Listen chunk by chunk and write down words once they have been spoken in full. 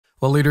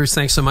Well, leaders,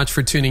 thanks so much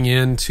for tuning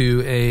in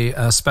to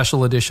a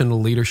special edition of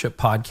the Leadership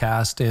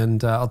Podcast.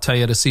 And I'll tell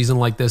you, at a season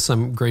like this,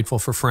 I'm grateful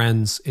for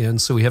friends.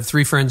 And so we have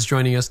three friends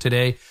joining us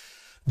today.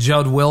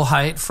 Jud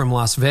Wilhite from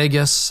Las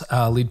Vegas,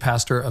 lead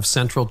pastor of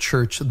Central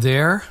Church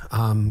there.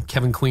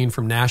 Kevin Queen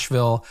from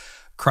Nashville,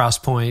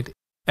 Crosspoint.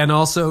 And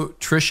also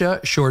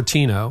Tricia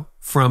Sciortino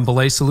from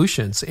Belay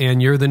Solutions.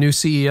 And you're the new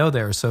CEO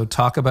there. So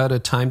talk about a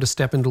time to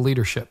step into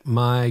leadership.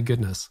 My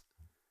goodness.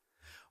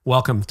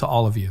 Welcome to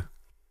all of you.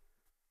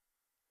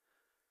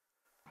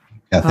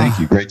 Yeah, thank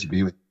you. Great to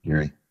be with you,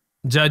 Carey.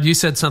 Jud, you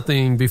said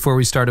something before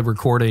we started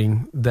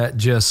recording that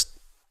just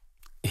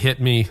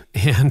hit me.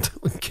 And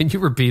can you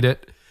repeat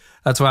it?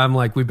 That's why I'm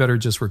like, we better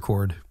just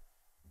record.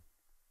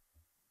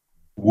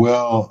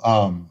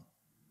 Well,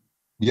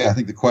 yeah, I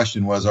think the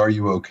question was, are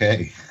you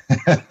okay?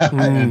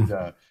 And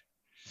I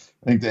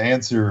think the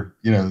answer,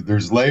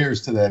 there's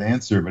layers to that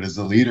answer, but as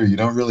a leader, you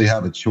don't really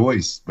have a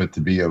choice but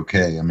to be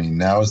okay. I mean,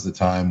 now is the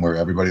time where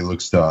everybody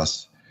looks to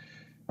us.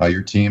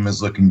 Your team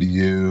is looking to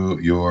you.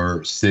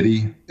 Your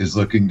city is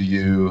looking to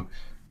you.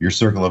 Your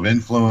circle of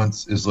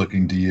influence is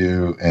looking to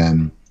you.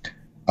 And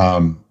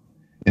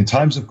in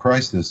times of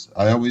crisis,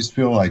 I always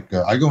feel like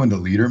I go into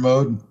leader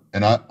mode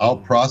and I'll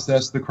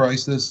process the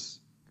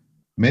crisis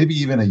maybe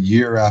even a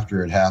year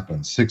after it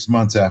happens, 6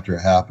 months after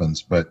it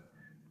happens. But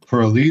for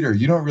a leader,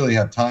 you don't really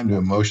have time to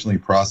emotionally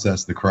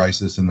process the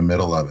crisis in the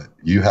middle of it.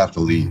 You have to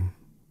lead.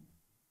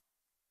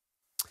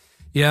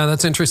 Yeah,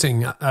 that's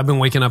interesting. I've been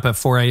waking up at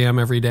 4 a.m.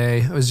 every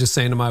day. I was just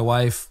saying to my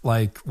wife,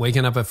 like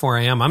waking up at 4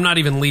 a.m. I'm not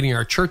even leading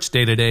our church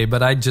day to day,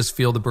 but I just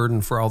feel the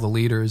burden for all the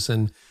leaders.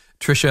 And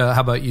Tricia,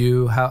 how about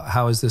you?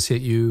 How has this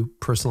hit you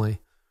personally?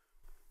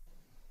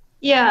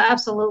 Yeah,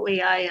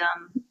 absolutely. I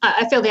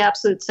feel the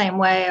absolute same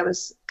way. I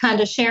was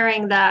kind of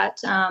sharing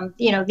that,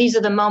 these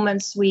are the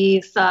moments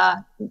we've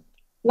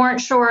weren't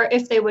sure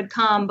if they would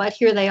come, but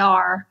here they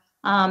are.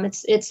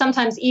 It's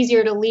sometimes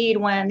easier to lead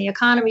when the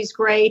economy's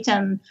great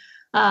and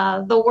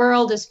the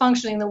world is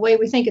functioning the way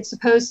we think it's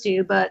supposed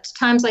to, but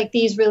times like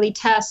these really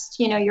test,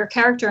 your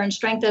character and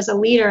strength as a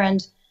leader.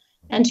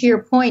 And to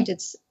your point,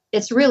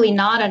 it's really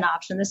not an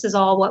option. This is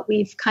all what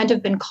we've kind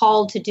of been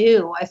called to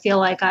do. I feel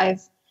like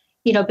I've,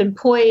 been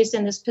poised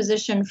in this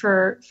position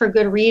for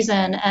good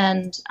reason.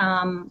 And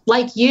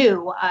like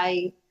you,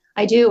 I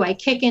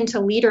kick into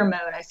leader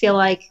mode. I feel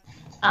like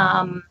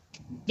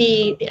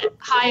the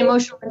high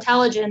emotional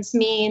intelligence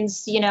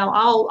means,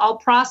 I'll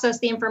process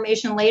the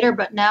information later,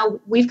 but now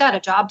we've got a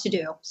job to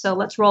do. So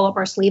let's roll up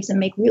our sleeves and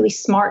make really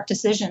smart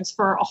decisions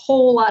for a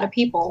whole lot of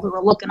people who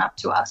are looking up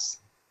to us.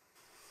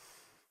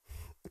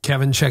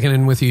 Kevin, checking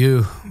in with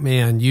you,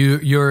 man.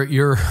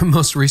 Your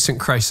most recent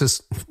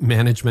crisis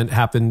management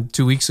happened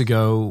 2 weeks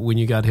ago when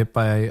you got hit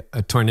by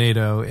a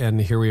tornado,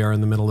 and here we are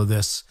in the middle of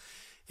this.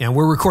 And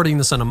we're recording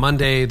this on a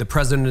Monday. The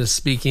president is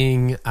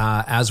speaking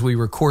as we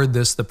record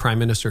this. The Prime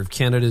Minister of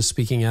Canada is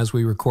speaking as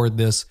we record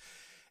this.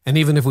 And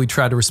even if we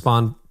try to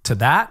respond to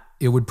that,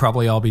 it would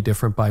probably all be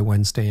different by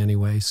Wednesday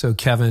anyway. So,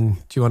 Kevin,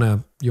 do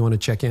you want to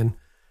check in?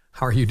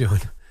 How are you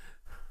doing?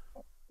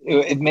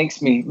 It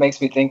makes me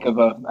think of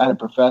I had a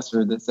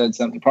professor that said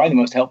something, probably the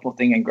most helpful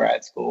thing in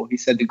grad school. He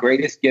said the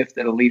greatest gift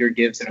that a leader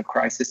gives in a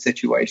crisis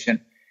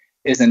situation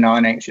is a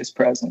non-anxious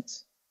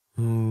presence.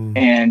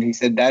 And he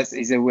said as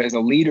a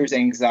leader's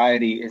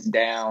anxiety is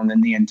down,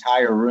 then the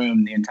entire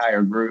room, the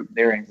entire group,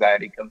 their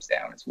anxiety comes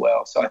down as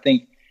well. So I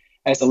think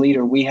as a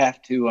leader, we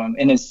have to,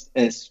 and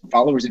as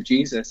followers of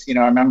Jesus,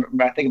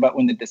 I think about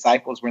when the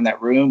disciples were in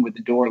that room with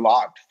the door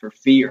locked for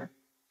fear,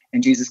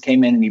 and Jesus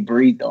came in and he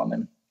breathed on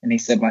them. And he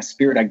said, "My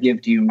spirit I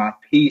give to you, my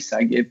peace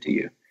I give to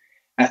you."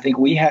 And I think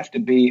we have to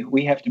be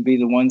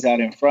the ones out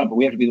in front, but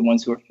we have to be the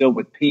ones who are filled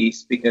with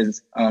peace,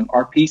 because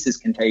our peace is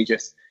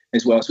contagious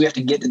as well. So we have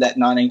to get to that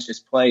non-anxious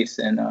place,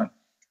 and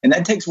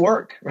that takes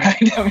work,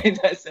 right? I mean,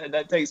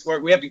 that takes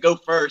work. We have to go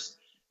first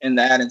in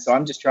that, and so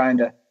I'm just trying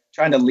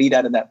to lead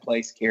out of that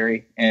place,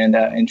 Carey, and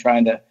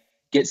trying to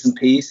get some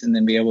peace, and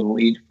then be able to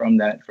lead from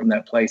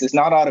that place. It's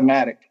not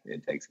automatic.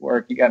 It takes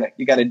work. You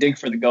gotta dig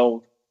for the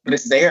gold, but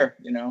it's there,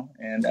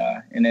 and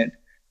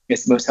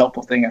it's the most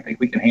helpful thing I think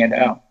we can hand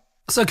out.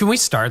 So can we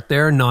start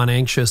there?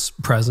 Non-anxious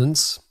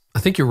presence. I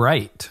think you're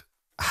right.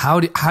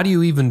 How do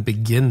you even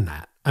begin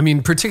that? I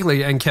mean,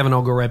 particularly, and Kevin,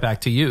 I'll go right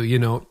back to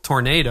you,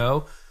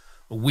 tornado,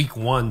 week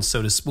one,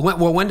 so to speak.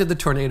 Well, when did the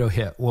tornado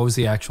hit? What was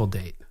the actual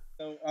date?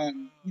 So, I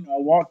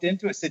walked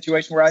into a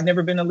situation where I'd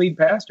never been a lead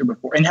pastor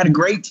before, and had a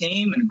great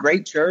team and a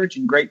great church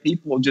and great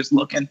people just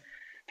looking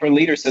for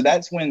leaders. So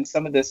that's when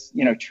some of this,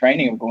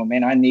 training of going,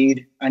 man, I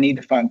need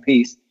to find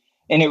peace.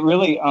 And it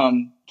really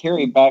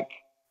carried back,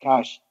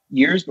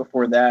 years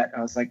before that.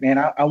 I was like, man,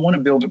 I want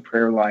to build a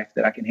prayer life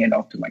that I can hand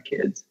off to my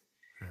kids.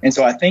 And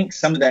so I think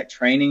some of that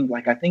training,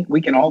 I think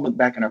we can all look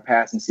back in our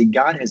past and see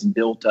God has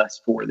built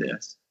us for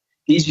this.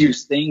 He's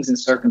used things and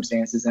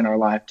circumstances in our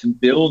life to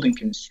build and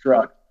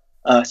construct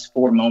us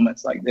for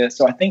moments like this.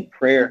 So I think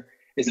prayer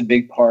is a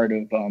big part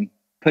of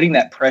putting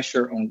that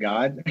pressure on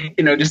God,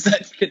 just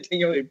that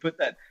continually put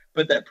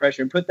that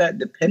pressure and put that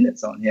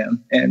dependence on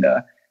him. And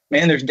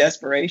man, there's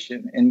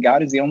desperation, and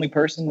God is the only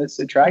person that's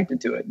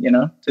attracted to it,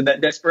 to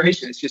that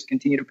desperation. It's just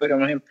continue to put it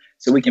on him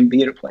so we can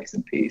be at a place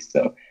of peace.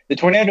 So the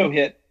tornado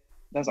hit.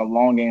 That's a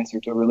long answer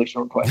to a really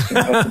short question.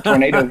 But the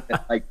tornado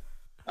hit,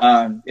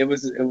 it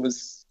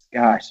was,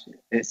 gosh,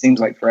 it seems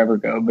like forever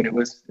ago, but it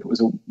was a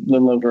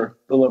little over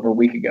a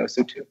week ago.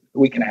 So a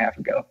week and a half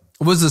ago.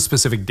 What was the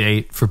specific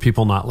date for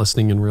people not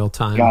listening in real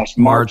time? Gosh,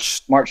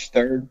 March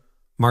 3rd.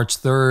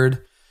 March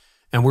 3rd.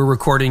 And we're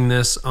recording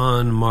this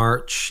on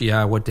March,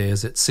 what day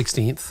is it?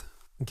 16th.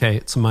 Okay,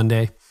 it's a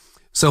Monday.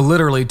 So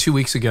literally 2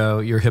 weeks ago,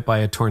 you're hit by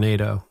a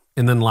tornado.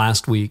 And then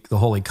last week, the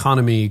whole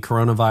economy,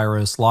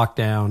 coronavirus,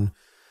 lockdown.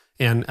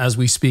 And as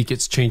we speak,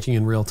 it's changing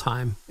in real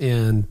time.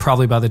 And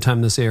probably by the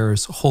time this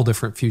airs, a whole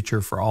different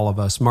future for all of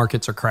us.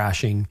 Markets are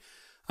crashing.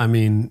 I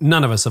mean,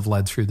 none of us have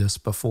led through this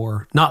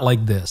before. Not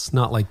like this.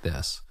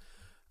 Non-anxious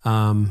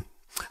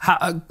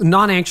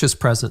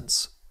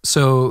presence.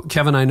 So,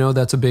 Kevin, I know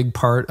that's a big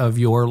part of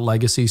your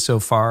legacy so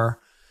far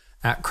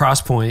at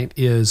Crosspoint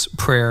is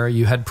prayer.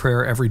 You had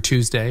prayer every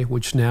Tuesday,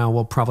 which now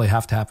will probably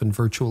have to happen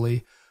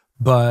virtually.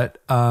 But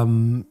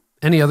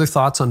any other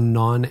thoughts on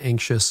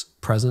non-anxious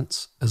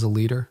presence as a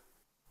leader?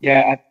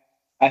 Yeah,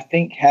 I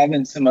think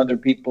having some other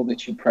people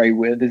that you pray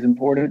with is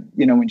important.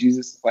 When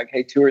Jesus is like,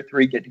 hey, 2 or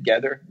 3 get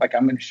together, like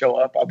I'm going to show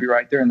up, I'll be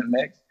right there in the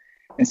mix.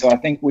 And so I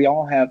think we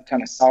all have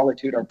kind of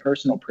solitude, our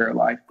personal prayer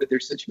life, but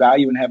there's such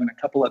value in having a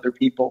couple other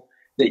people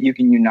that you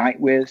can unite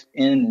with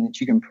and that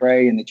you can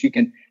pray and that you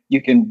can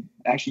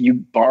actually you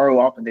borrow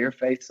off of their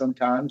faith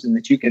sometimes, and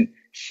that you can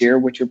share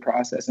what you're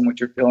processing,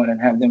 what you're feeling,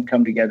 and have them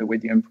come together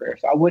with you in prayer.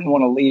 So I wouldn't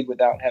want to lead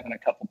without having a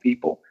couple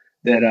people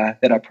that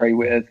I pray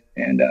with.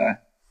 And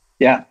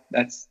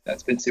that's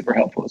been super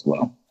helpful as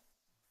well.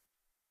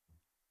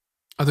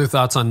 Other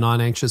thoughts on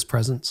non-anxious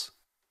presence?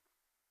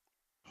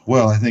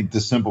 Well, I think the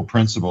simple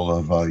principle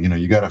of,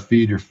 you got to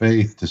feed your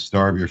faith to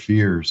starve your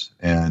fears.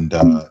 And,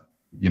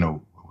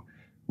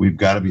 we've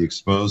got to be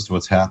exposed to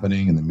what's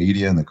happening in the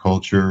media and the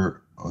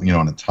culture,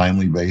 on a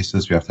timely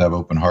basis. We have to have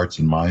open hearts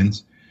and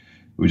minds.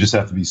 We just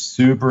have to be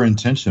super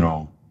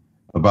intentional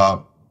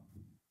about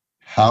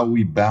how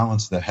we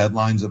balance the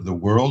headlines of the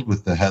world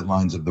with the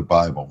headlines of the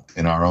Bible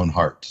in our own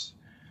hearts.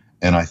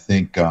 And I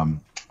think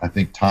time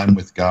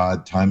with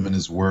God, time in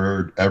his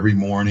word every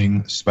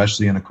morning,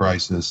 especially in a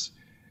crisis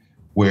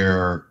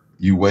where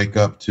you wake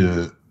up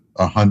to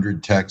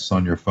 100 texts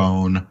on your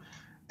phone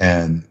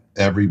and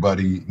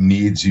everybody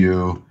needs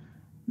you,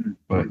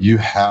 but you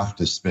have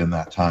to spend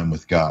that time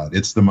with God.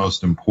 It's the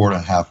most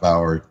important half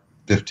hour,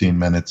 15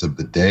 minutes of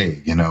the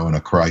day, in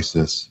a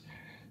crisis,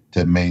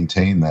 to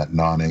maintain that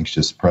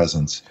non-anxious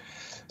presence.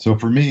 So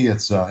for me,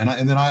 it's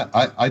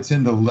I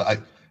tend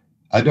to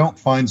I don't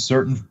find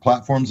certain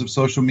platforms of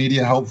social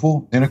media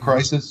helpful in a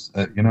crisis.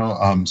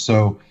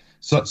 So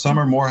some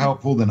are more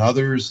helpful than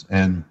others,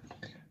 and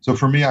so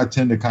for me, I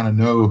tend to kind of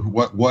know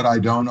what I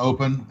don't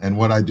open and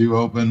what I do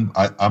open.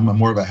 I'm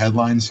more of a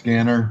headline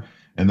scanner,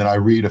 and then I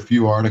read a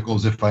few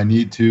articles if I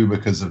need to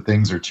because of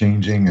things are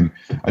changing, and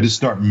I just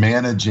start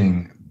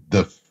managing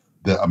the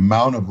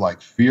amount of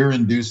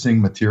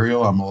fear-inducing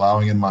material I'm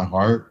allowing in my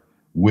heart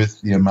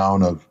with the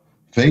amount of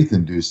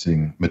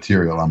faith-inducing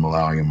material I'm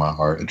allowing in my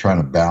heart, and trying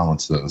to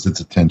balance those.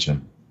 It's a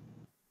tension.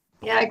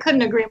 Yeah, I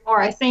couldn't agree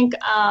more. I think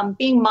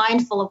being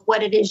mindful of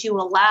what it is you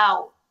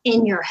allow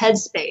in your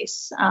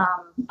headspace.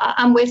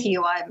 I'm with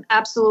you. I'm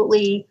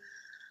absolutely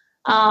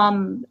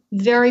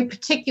very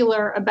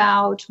particular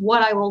about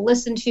what I will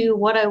listen to,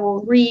 what I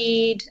will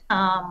read,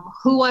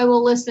 who I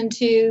will listen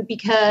to,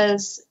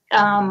 because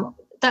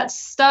that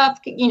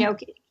stuff,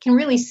 can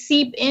really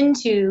seep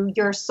into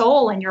your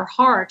soul and your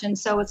heart. And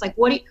so it's like,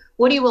 what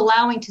are you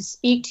allowing to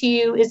speak to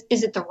you?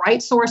 Is it the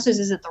right sources?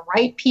 Is it the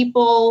right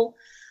people?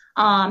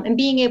 And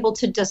being able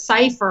to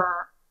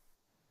decipher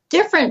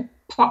different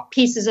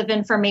pieces of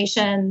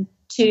information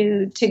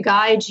to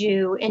guide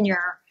you in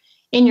your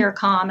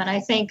calm. And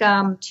I think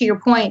to your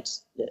point,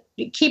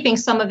 keeping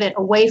some of it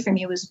away from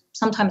you is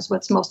sometimes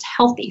what's most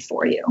healthy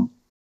for you.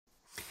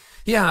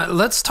 Yeah,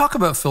 let's talk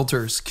about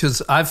filters,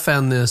 because I've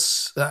found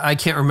this. I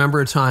can't remember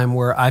a time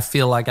where I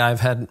feel like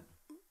I've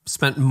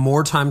spent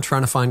more time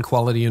trying to find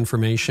quality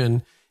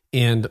information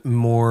and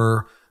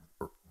more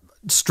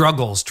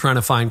struggles trying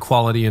to find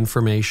quality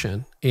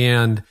information.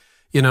 And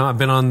I've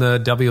been on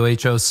the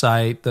WHO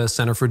site, the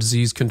Center for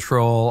Disease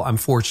Control. I'm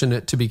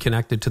fortunate to be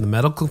connected to the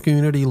medical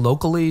community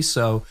locally,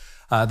 so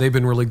they've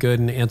been really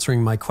good in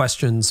answering my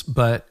questions.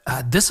 But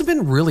this has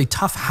been really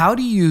tough. How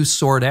do you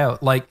sort out,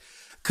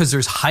 because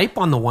there's hype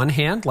on the one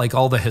hand,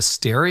 all the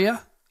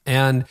hysteria,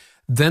 and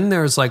then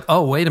there's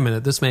oh, wait a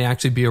minute, this may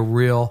actually be a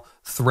real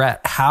threat.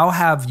 How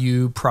have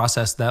you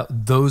processed that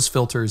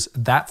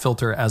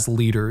filter as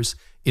leaders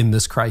in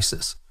this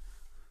crisis?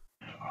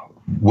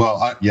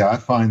 Well, I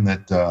find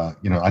that,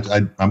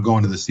 I'm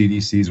going to the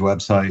CDC's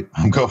website.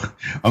 I'm going to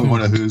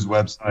WHO's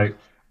website.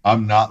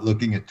 I'm not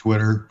looking at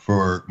Twitter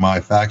for my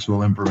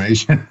factual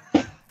information.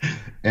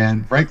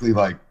 And frankly,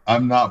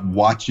 I'm not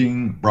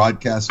watching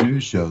broadcast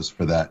news shows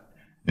for that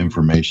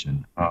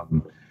information.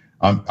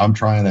 I'm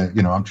trying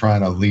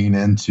to lean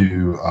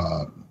into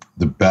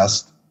the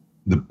best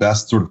the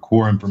best sort of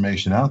core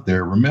information out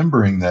there,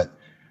 remembering that,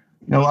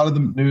 a lot of the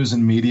news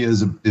and media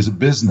is a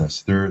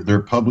business.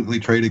 They're publicly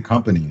traded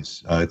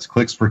companies. It's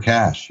clicks for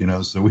cash,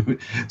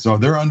 so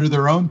they're under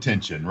their own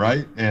tension,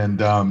 right?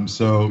 And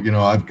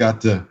I've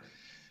got to.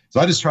 So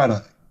I just try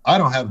to. I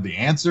don't have the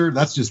answer.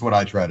 That's just what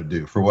I try to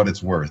do for what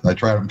it's worth.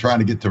 I'm trying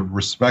to get to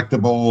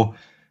respectable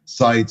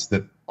sites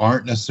that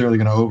aren't necessarily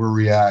going to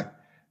overreact,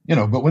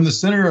 But when the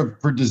Center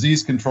for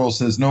Disease Control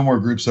says no more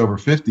groups over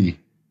 50,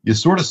 you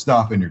sort of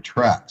stop in your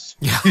tracks.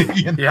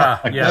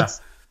 Yeah.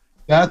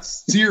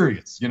 That's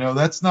serious.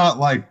 That's not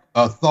like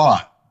a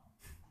thought.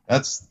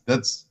 That's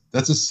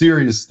a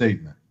serious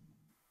statement.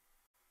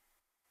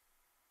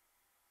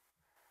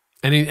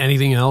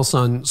 Anything else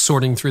on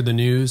sorting through the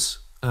news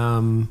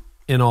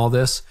in all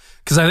this?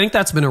 Because I think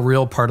that's been a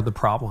real part of the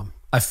problem.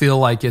 I feel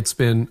like it's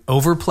been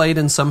overplayed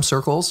in some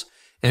circles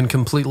and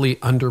completely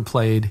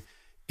underplayed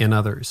in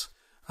others.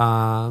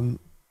 Kevin,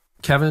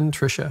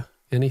 Tricia,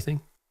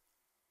 anything?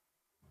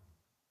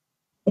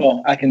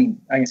 Well, I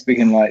can speak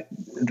in like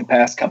the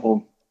past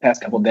couple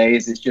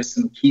days. It's just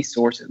some key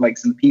sources, like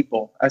some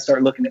people. I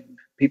start looking at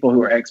people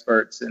who are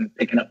experts and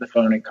picking up the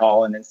phone and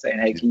calling and saying,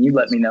 "Hey, can you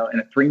let me know?" In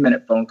a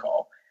 3-minute phone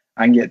call,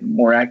 I can get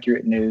more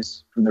accurate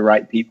news from the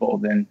right people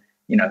than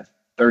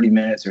 30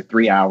 minutes or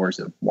 3 hours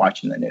of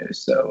watching the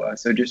news. So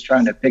just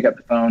trying to pick up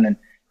the phone and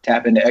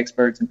tap into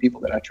experts and people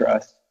that I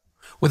trust.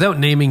 Without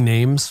naming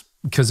names,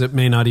 because it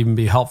may not even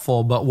be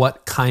helpful, but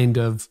what kind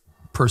of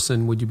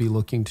person would you be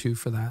looking to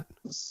for that?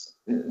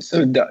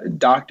 So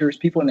doctors,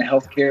 people in the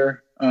healthcare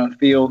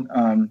field,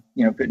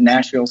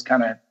 Nashville's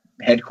kind of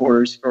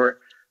headquarters for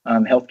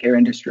healthcare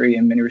industry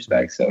in many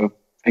respects. So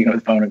picking up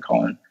the phone and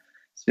calling,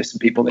 it's just some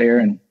people there,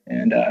 and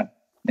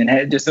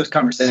just those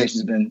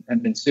conversations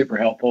have been super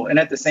helpful. And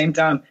at the same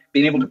time,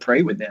 being able to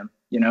pray with them,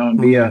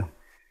 and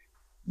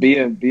be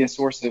a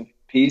source of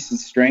peace and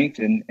strength,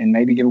 and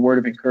maybe give a word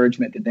of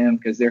encouragement to them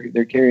because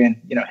they're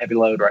carrying heavy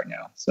load right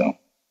now. So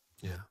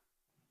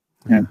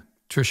yeah.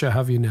 Tricia, how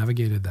have you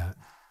navigated that?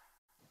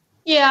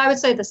 Yeah, I would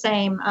say the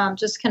same.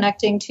 Just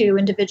connecting to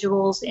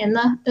individuals in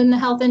the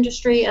health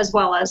industry, as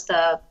well as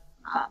the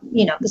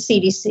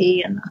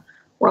CDC and the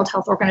World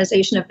Health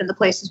Organization have been the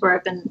places where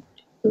I've been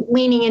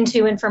leaning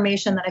into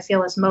information that I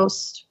feel is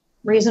most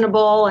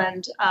reasonable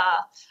and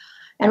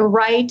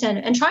right,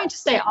 and trying to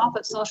stay off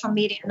of social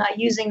media, not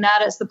using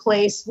that as the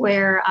place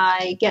where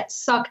I get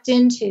sucked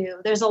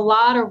into. There's a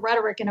lot of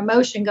rhetoric and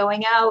emotion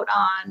going out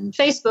on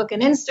Facebook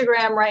and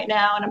Instagram right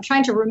now, and I'm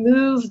trying to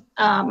remove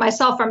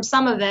myself from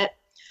some of it.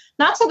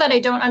 Not so that I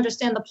don't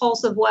understand the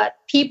pulse of what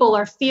people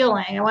are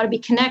feeling. I want to be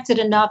connected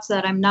enough so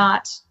that I'm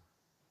not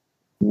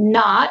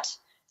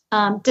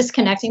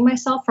disconnecting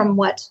myself from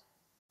what,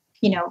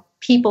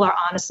 people are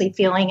honestly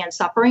feeling and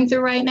suffering through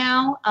right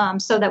now,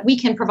 so that we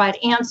can provide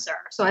answer.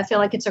 So I feel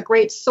like it's a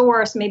great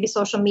source, maybe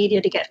social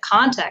media, to get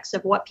context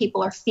of what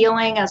people are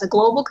feeling as a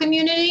global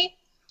community,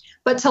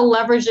 but to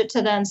leverage it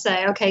to then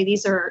say, okay,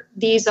 these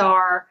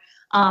are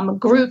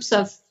groups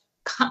of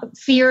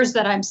fears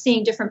that I'm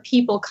seeing different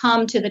people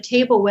come to the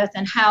table with,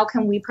 and how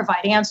can we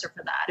provide answer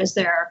for that?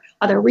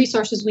 Are there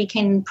resources we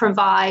can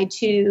provide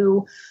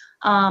to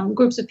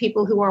groups of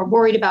people who are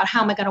worried about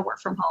how am I going to work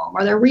from home?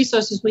 Are there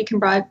resources we can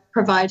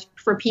provide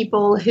for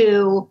people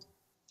who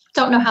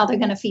don't know how they're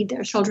going to feed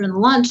their children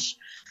lunch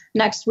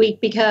next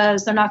week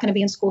because they're not going to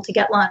be in school to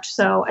get lunch?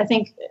 So I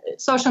think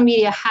social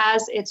media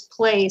has its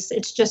place.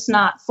 It's just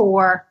not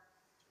for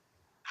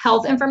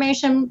health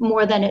information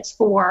more than it's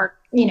for,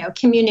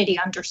 community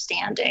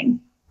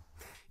understanding.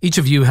 Each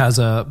of you has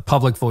a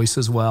public voice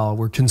as well.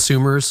 We're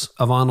consumers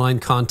of online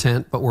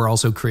content, but we're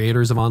also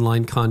creators of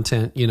online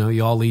content.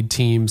 You all lead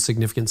teams,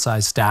 significant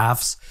size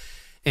staffs,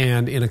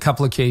 and in a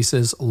couple of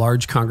cases,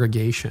 large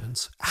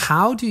congregations.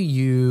 What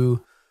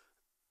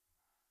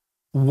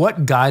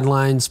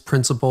guidelines,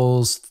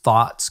 principles,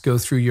 thoughts go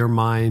through your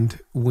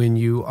mind when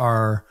you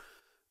are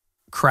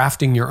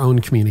crafting your own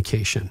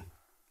communication?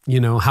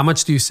 How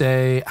much do you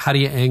say? How do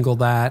you angle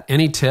that?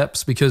 Any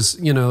tips? Because,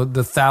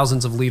 the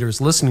thousands of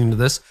leaders listening to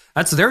this,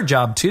 that's their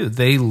job too.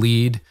 They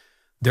lead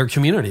their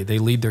community. They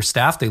lead their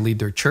staff. They lead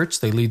their church.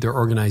 They lead their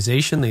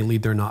organization. They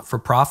lead their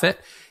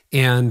not-for-profit.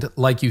 And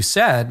like you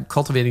said,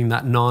 cultivating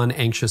that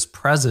non-anxious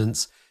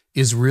presence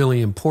is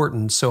really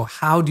important. So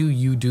how do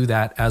you do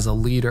that as a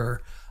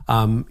leader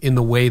in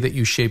the way that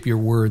you shape your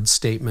words,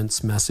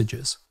 statements,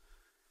 messages?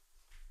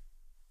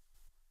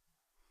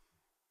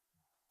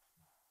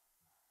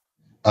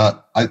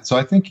 So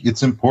I think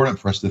it's important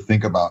for us to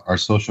think about our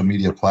social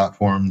media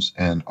platforms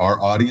and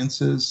our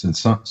audiences. And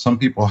some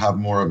people have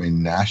more of a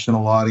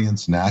national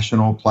audience,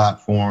 national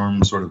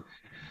platform, sort of.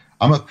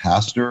 I'm a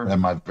pastor at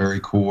my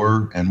very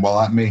core. And while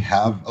I may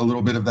have a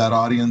little bit of that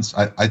audience,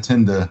 I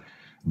tend to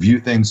view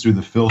things through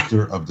the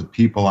filter of the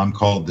people I'm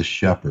called the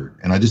shepherd.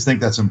 And I just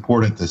think that's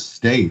important to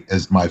state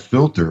as my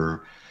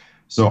filter.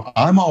 So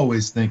I'm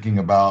always thinking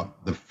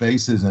about the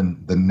faces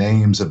and the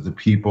names of the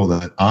people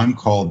that I'm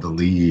called to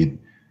lead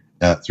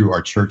through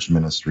our church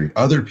ministry.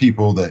 Other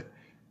people that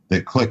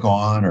click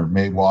on or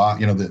may watch,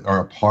 that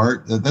are a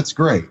part, that's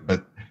great.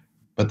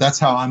 But But that's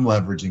how I'm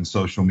leveraging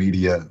social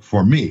media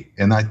for me.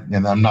 And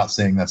I'm not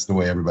saying that's the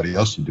way everybody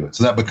else should do it.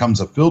 So that becomes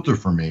a filter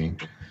for me.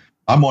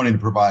 I'm wanting to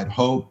provide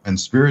hope and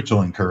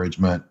spiritual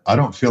encouragement. I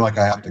don't feel like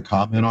I have to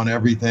comment on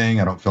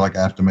everything. I don't feel like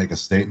I have to make a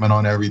statement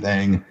on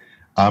everything.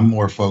 I'm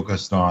more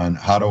focused on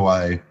how do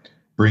I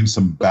bring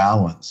some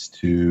balance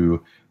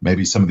to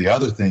maybe some of the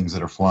other things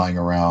that are flying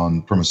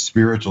around from a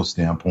spiritual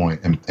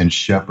standpoint and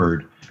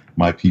shepherd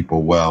my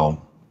people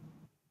well.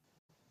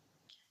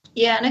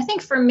 Yeah, and I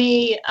think for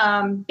me,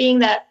 being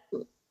that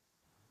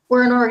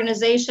we're an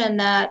organization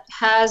that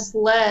has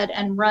led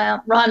and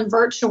run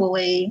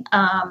virtually,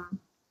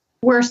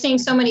 we're seeing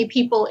so many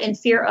people in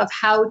fear of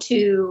how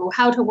to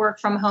work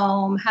from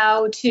home,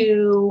 how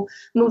to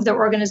move their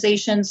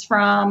organizations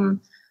from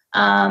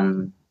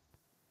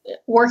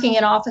working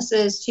in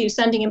offices to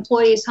sending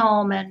employees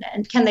home,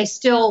 and can they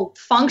still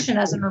function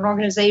as an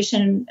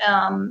organization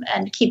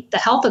and keep the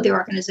health of the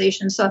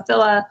organization. So I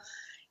feel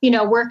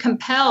we're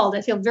compelled.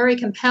 I feel very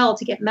compelled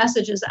to get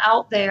messages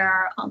out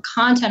there on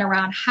content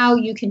around how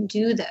you can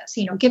do this,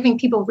 giving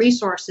people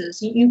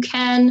resources. You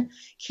can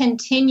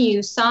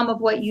continue some of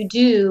what you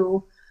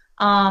do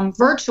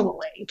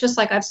virtually, just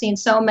like I've seen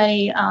so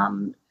many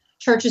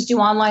churches do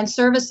online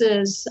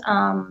services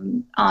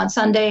on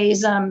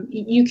Sundays.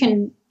 You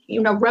can,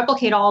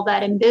 replicate all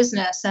that in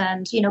business,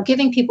 and,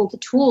 giving people the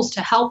tools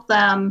to help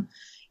them,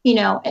 in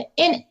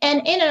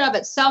and of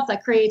itself,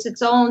 that creates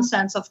its own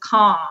sense of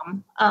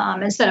calm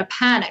instead of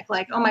panic.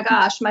 Like, oh my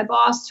gosh, my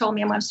boss told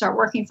me I'm going to start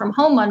working from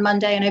home on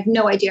Monday, and I have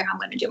no idea how I'm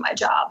going to do my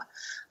job.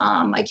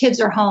 My kids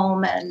are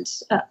home, and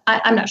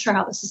I'm not sure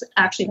how this is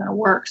actually going to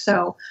work.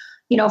 So,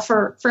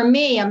 for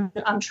me,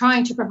 I'm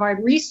trying to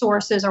provide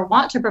resources, or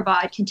want to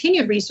provide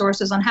continued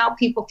resources on how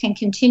people can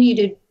continue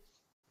to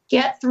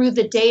get through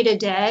the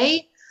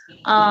day-to-day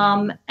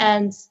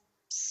and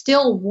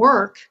still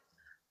work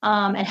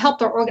and help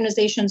their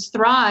organizations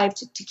thrive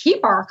to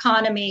keep our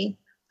economy,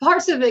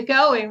 parts of it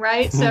going,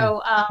 right? Mm-hmm.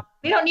 So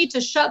we don't need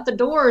to shut the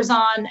doors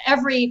on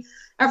every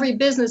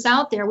business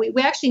out there. We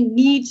actually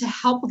need to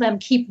help them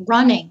keep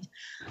running.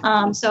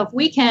 So if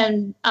we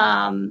can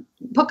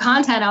put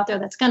content out there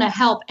that's going to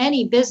help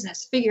any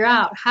business figure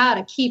out how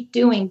to keep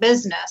doing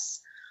business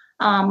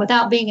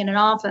without being in an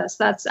office,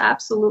 that's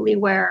absolutely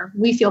where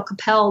we feel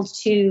compelled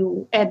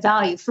to add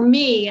value. For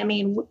me,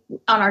 on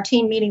our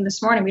team meeting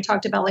this morning, we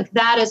talked about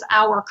that is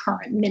our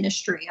current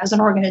ministry as an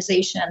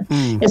organization,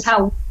 is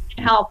how we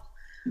can help.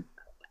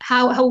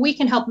 How we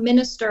can help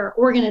minister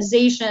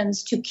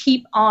organizations to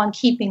keep on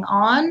keeping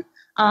on,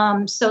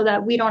 so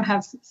that we don't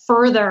have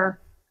further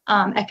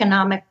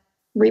economic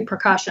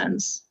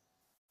repercussions.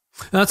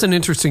 That's an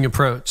interesting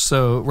approach.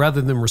 So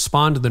rather than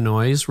respond to the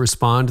noise,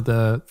 respond to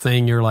the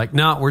thing. You're like,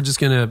 no, we're just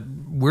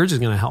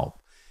gonna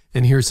help.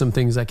 And here's some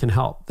things that can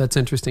help. That's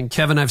interesting.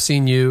 Kevin, I've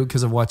seen you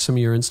because I've watched some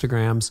of your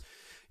Instagrams.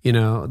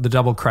 The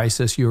double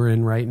crisis you're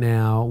in right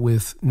now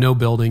with no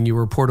building. You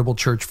were a portable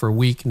church for a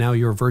week. Now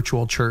you're a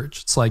virtual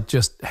church. It's like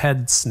just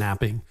head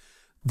snapping,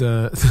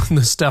 the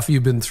stuff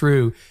you've been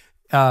through.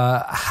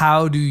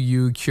 How do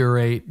you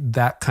curate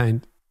that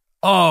kind?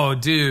 Oh,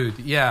 dude.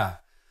 Yeah.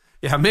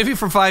 Yeah. Maybe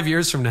for 5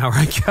 years from now,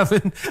 right,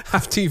 Kevin?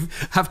 After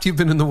you've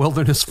been in the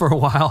wilderness for a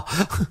while.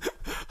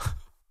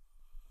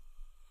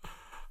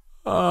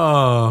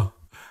 Oh,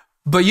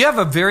 but you have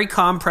a very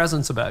calm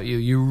presence about you.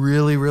 You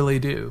really, really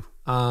do.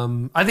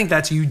 I think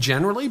that's you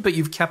generally, but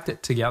you've kept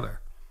it together.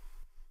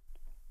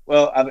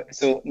 Well,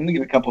 so let me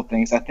give a couple of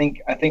things. I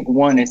think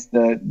one is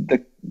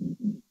the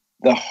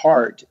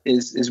heart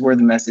is where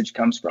the message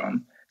comes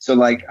from. So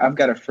I've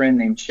got a friend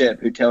named Chip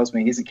who tells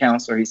me, he's a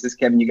counselor. He says,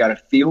 Kevin, you got to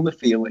feel the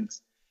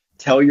feelings,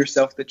 tell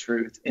yourself the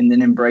truth, and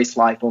then embrace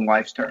life on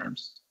life's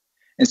terms.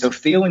 And so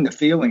feeling the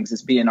feelings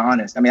is being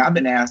honest. I've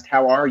been asked,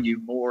 how are you,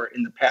 more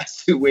in the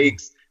past 2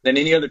 weeks than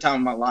any other time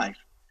in my life.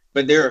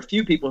 But there are a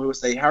few people who will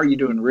say, how are you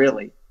doing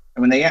really?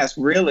 And when they ask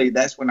really,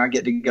 that's when I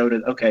get to go to,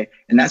 okay.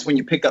 And that's when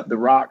you pick up the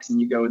rocks and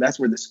you go, that's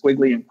where the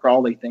squiggly and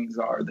crawly things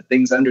are, the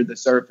things under the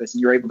surface.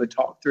 And you're able to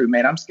talk through,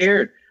 man, I'm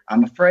scared.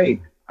 I'm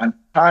afraid. I'm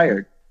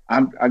tired.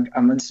 I'm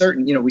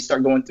uncertain. We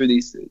start going through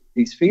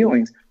these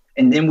feelings,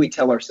 and then we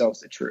tell ourselves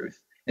the truth.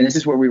 And this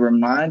is where we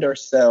remind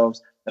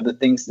ourselves of the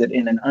things that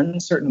in an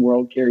uncertain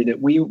world, Carey,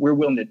 that we're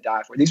willing to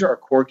die for. These are our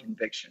core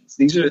convictions.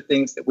 These are the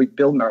things that we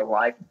build in our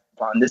life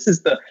upon. This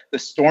is the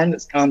storm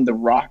that's come, the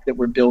rock that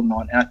we're building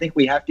on. And I think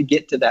we have to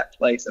get to that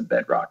place of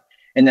bedrock.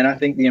 And then I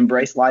think the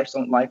embrace life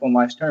on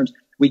life's terms.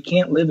 We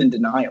can't live in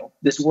denial.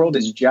 This world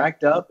is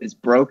jacked up, it's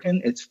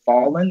broken, it's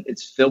fallen,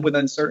 it's filled with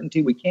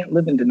uncertainty. We can't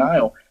live in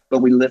denial, but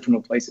we live from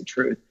a place of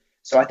truth.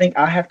 So I think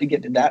I have to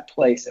get to that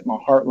place at my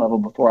heart level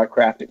before I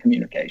craft a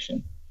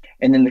communication.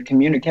 And then the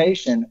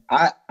communication,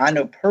 I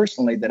know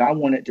personally that I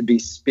want it to be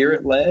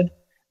spirit-led,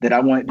 that I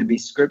want it to be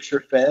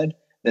scripture-fed,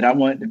 that I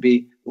want it to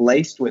be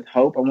laced with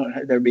hope. I want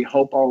there to be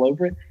hope all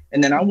over it.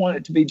 And then I want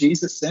it to be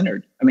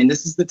Jesus-centered.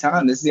 This is the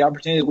time. This is the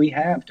opportunity that we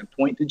have to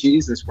point to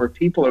Jesus, where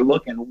people are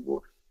looking,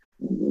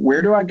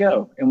 where do I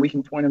go? And we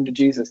can point them to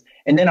Jesus.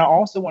 And then I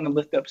also want to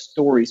lift up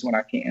stories when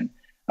I can.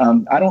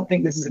 I don't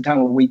think this is a time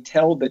where we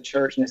tell the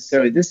church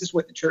necessarily, this is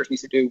what the church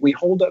needs to do. We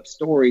hold up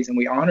stories and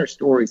we honor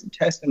stories and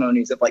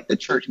testimonies of like the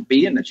church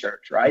being the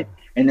church, right?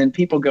 And then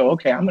people go,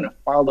 okay, I'm going to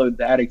follow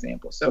that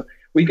example. So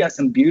we got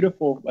some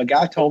beautiful, a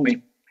guy told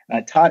me,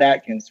 Todd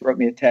Atkins wrote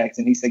me a text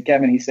and he said,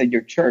 Kevin, he said,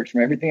 your church,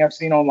 from everything I've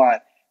seen online,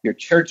 your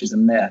church is a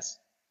mess.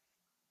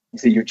 He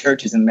said, your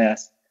church is a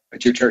mess,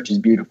 but your church is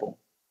beautiful.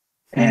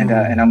 And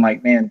I'm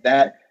like, man,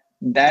 that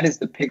is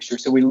the picture.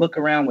 So we look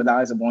around with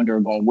eyes of wonder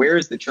going, where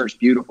is the church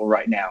beautiful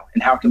right now?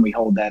 And how can we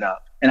hold that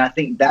up? And I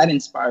think that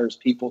inspires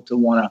people to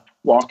want to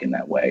walk in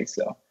that way.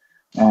 So,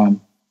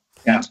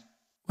 yeah.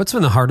 What's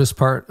been the hardest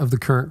part of the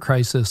current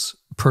crisis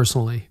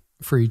personally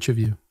for each of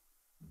you?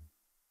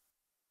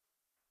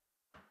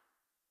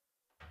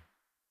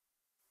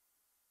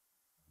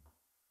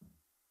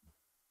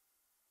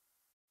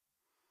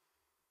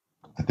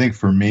 I think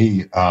for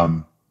me,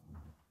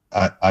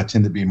 I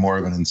tend to be more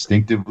of an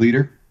instinctive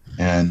leader,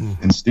 and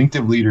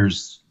instinctive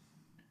leaders,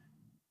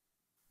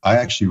 I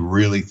actually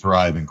really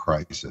thrive in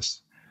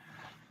crisis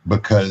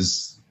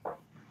because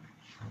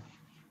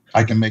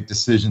I can make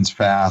decisions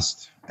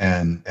fast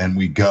and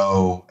we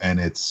go, and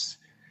it's,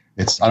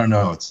 I don't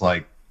know, it's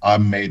like,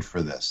 I'm made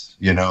for this,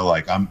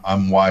 like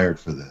I'm wired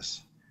for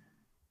this.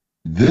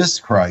 This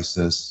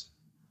crisis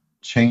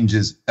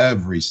changes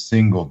every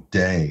single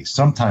day,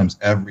 sometimes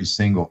every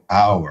single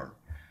hour.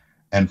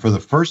 And for the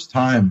first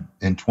time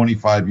in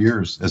 25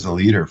 years as a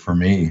leader, for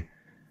me,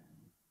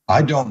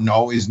 I don't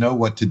always know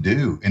what to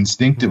do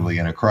instinctively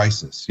in a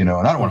crisis, and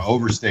I don't want to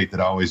overstate that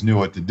I always knew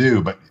what to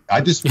do, but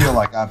I just feel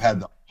like I've had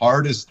the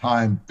hardest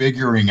time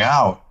figuring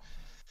out,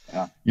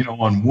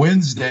 on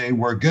Wednesday,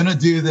 we're going to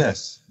do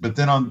this, but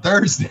then on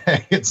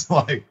Thursday, it's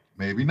like,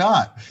 maybe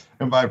not.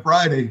 And by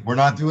Friday, we're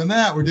not doing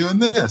that. We're doing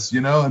this,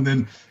 and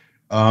then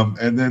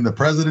the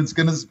president's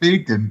going to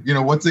speak and,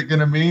 what's it going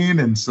to mean?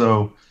 And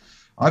so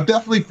I'm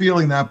definitely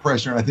feeling that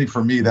pressure. And I think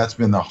for me, that's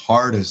been the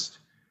hardest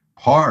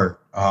part,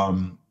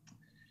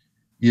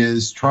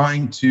 is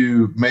trying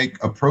to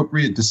make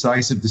appropriate,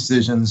 decisive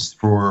decisions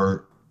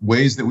for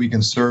ways that we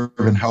can serve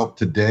and help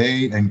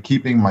today, and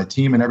keeping my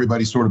team and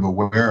everybody sort of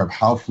aware of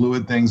how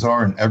fluid things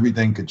are and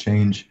everything could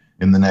change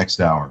in the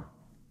next hour.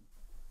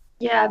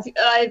 Yeah,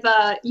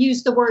 I've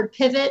used the word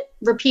pivot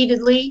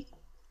repeatedly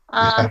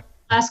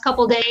last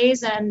couple of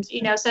days, and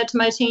said to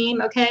my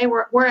team, okay,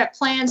 we're at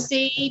plan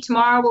C,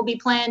 tomorrow will be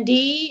plan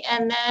D,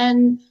 and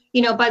then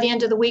by the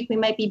end of the week we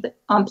might be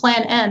on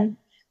plan N,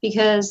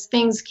 because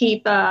things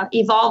keep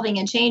evolving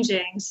and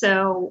changing.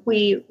 So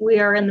we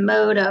are in the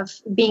mode of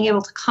being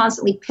able to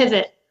constantly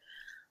pivot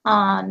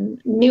on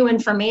new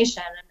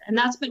information, and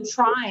that's been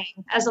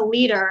trying as a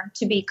leader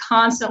to be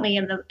constantly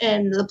in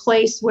the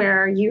place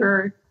where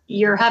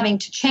you're having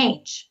to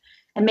change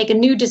and make a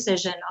new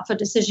decision off a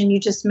decision you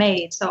just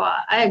made. So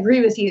I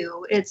agree with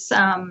you. It's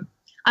I'm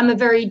a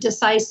very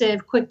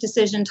decisive, quick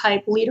decision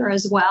type leader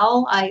as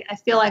well. I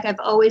feel like I've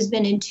always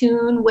been in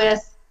tune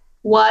with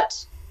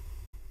what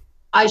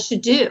I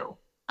should do.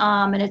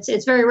 And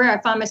it's very rare.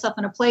 I find myself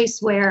in a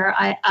place where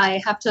I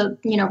have to,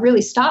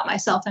 really stop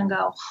myself and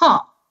go,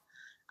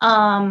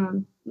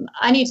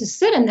 I need to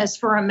sit in this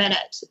for a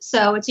minute.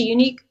 So it's a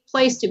unique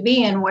place to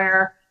be in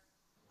where,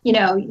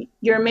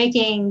 you're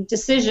making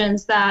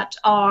decisions that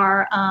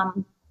are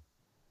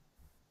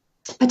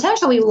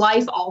potentially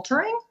life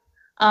altering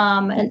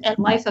and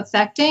life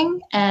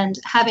affecting, and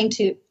having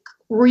to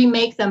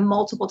remake them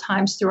multiple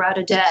times throughout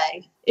a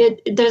day.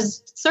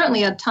 There's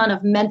certainly a ton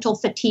of mental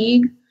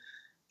fatigue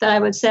that I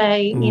would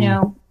say,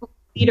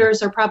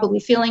 leaders are probably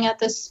feeling at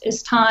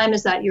this time,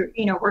 is that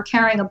we're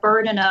carrying a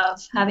burden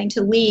of having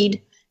to lead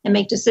and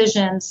make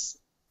decisions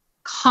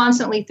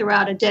constantly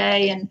throughout a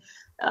day and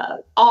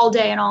all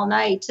day and all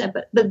night.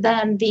 But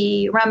then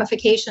the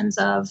ramifications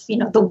of,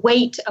 the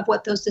weight of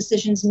what those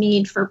decisions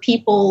mean for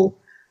people,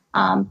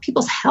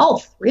 people's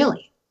health,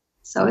 really.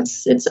 So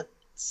it's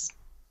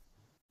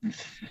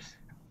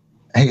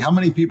Hey, how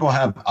many people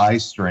have eye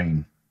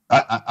strain?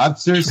 I've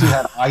seriously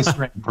had eye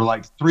strain for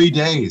like 3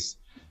 days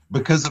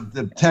because of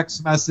the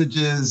text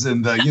messages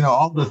and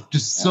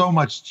just so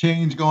much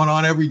change going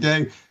on every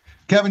day.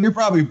 Kevin, you're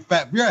probably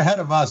you're ahead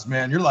of us,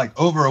 man. You're like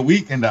over a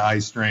week into eye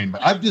strain,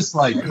 but I'm just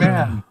like,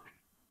 man,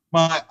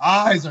 my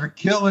eyes are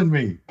killing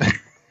me. I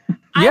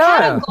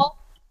had a goal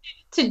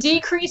to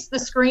decrease the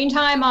screen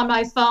time on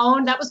my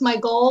phone. That was my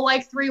goal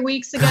like 3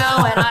 weeks ago,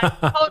 and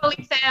I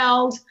totally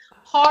failed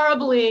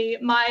horribly.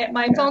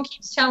 My phone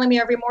keeps telling me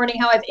every morning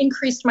how I've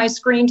increased my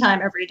screen time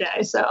every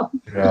day. So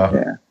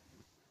yeah.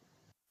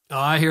 Oh,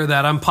 I hear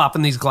that. I'm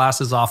popping these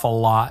glasses off a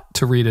lot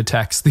to read a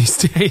text these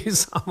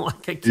days. I'm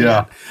like,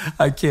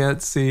 I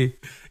can't see.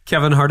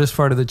 Kevin, hardest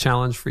part of the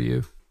challenge for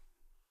you?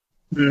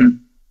 Yeah,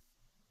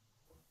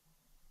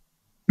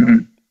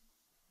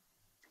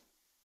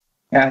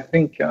 I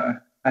think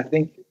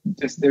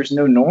just there's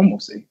no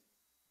normalcy.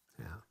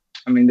 Yeah.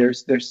 I mean,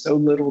 there's so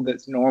little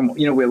that's normal.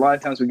 A lot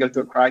of times we go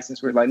through a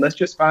crisis, we're like, let's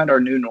just find our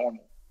new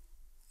normal.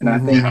 And I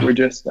think we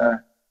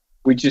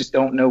just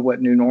don't know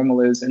what new normal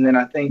is. And then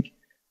I think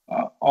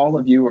all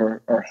of you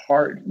are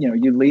hard,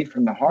 you lead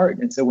from the heart.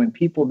 And so when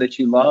people that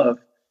you love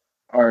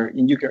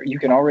and you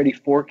can already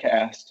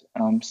forecast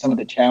some of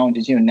the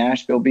challenges.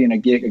 Nashville being a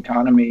gig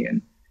economy,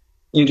 and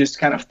you just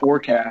kind of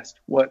forecast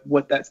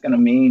what that's going to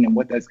mean and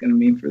what that's going to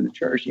mean for the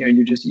church.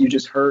 You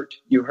just hurt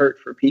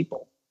for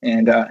people,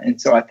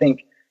 and so I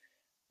think,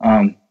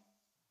 and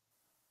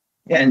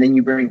then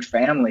you bring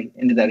family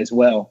into that as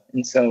well,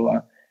 and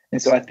so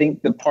I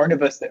think the part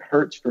of us that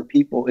hurts for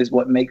people is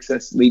what makes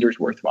us leaders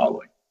worth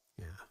following.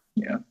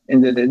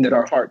 And that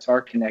our hearts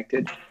are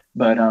connected.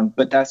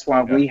 But that's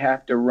why we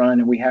have to run,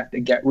 and we have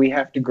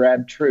to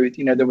grab truth.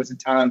 There was a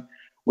time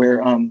where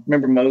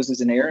remember Moses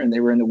and Aaron,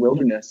 they were in the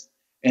wilderness,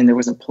 and there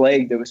was a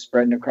plague that was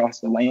spreading across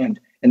the land,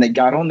 and they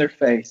got on their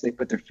face, they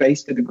put their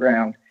face to the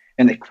ground,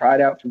 and they cried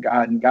out for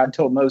God. And God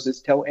told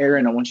Moses, tell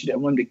Aaron, I want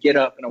him to get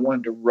up, and I want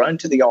him to run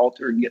to the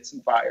altar and get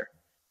some fire.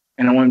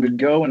 And I want him to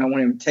go, and I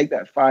want him to take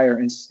that fire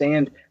and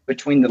stand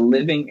between the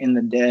living and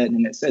the dead.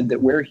 And it said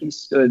that where he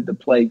stood, the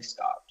plague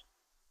stopped.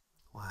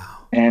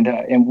 Wow.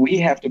 And we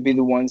have to be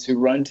the ones who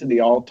run to the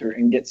altar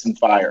and get some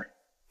fire.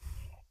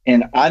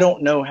 And I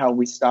don't know how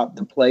we stop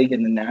the plague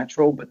in the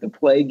natural, but the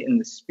plague in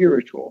the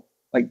spiritual,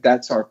 like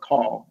that's our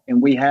call.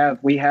 And we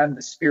have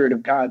the Spirit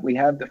of God. We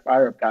have the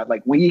fire of God.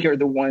 Like we are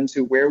the ones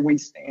who, where we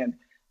stand,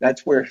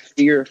 that's where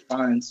fear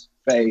finds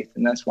faith.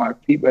 And that's where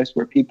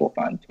people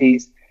find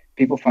peace.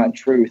 People find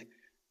truth.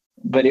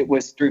 But it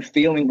was through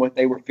feeling what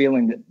they were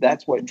feeling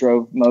that's what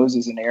drove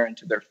Moses and Aaron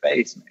to their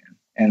face, man.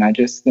 And I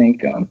just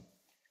think,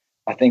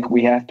 I think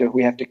we have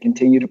to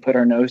continue to put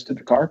our nose to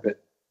the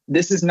carpet.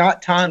 This is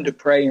not time to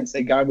pray and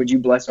say, God, would you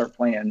bless our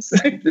plans?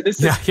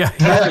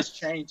 That has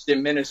changed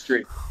in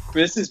ministry.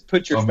 This is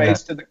put your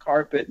face to the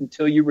carpet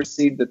until you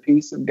receive the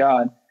peace of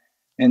God,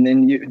 and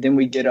then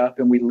we get up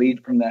and we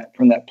lead from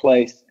that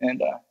place.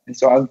 And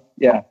so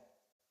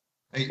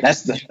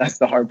that's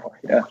the hard part.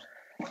 Yeah,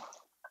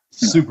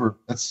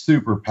 that's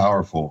super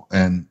powerful,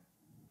 and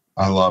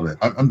I love it.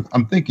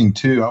 I'm thinking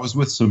too, I was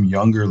with some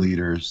younger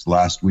leaders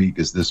last week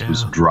as this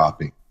was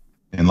dropping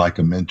in like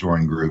a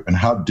mentoring group, and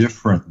how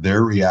different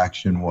their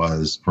reaction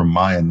was from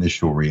my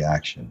initial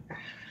reaction.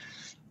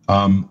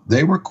 And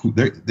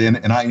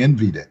I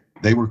envied it.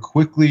 They were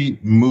quickly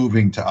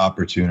moving to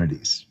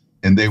opportunities,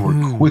 and they were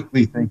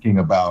quickly thinking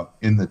about,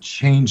 in the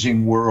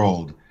changing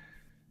world,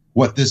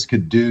 what this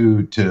could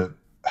do to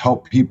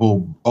help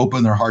people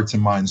open their hearts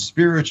and minds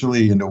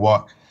spiritually and to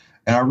walk.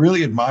 And I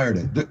really admired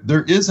it.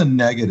 There is a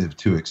negative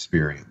to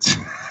experience.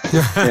 And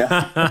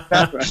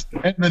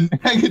the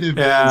negative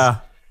is,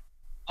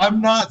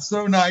 I'm not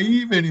so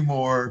naive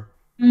anymore.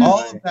 All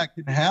of that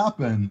can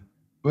happen,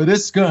 but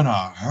it's going to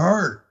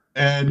hurt.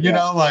 And,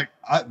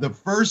 the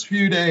first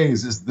few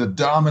days as the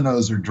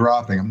dominoes are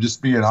dropping, I'm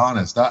just being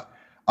honest.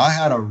 I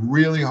had a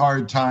really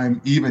hard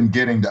time even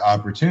getting to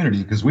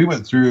opportunity, because we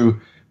went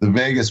through the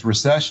Vegas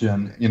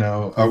recession,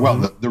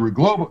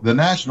 the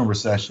national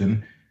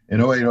recession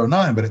in 08,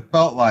 09, but it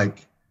felt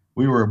like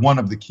we were one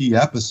of the key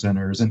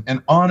epicenters.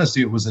 And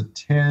honestly, it was a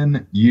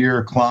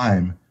 10-year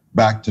climb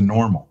back to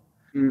normal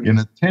in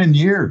 10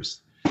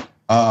 years.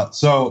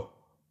 So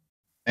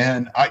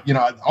I'm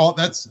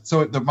just,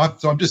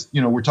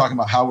 we're talking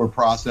about how we're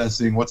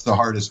processing, what's the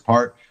hardest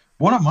part.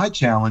 One of my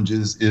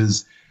challenges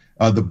is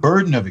the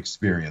burden of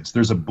experience.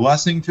 There's a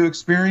blessing to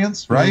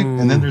experience, right?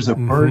 And then there's a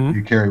burden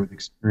you carry with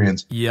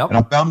experience. Yep. And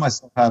I found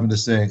myself having to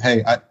say,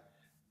 hey,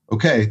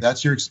 okay,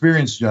 that's your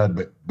experience, Jud,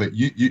 but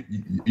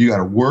you got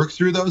to work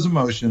through those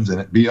emotions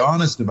and be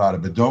honest about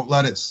it, but don't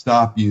let it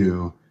stop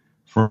you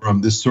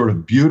from this sort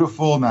of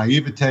beautiful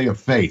naivete of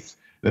faith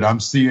that I'm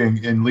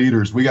seeing in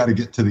leaders. We got to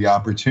get to the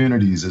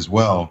opportunities as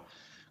well.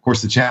 Of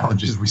course, the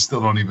challenge is we still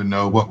don't even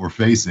know what we're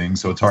facing,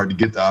 so it's hard to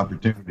get to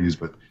opportunities.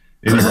 But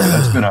anyway,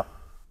 that's been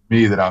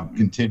me that I'm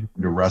continuing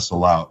to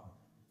wrestle out.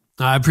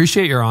 I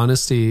appreciate your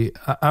honesty.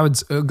 I would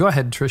go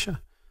ahead, Tricia.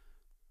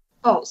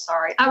 Oh,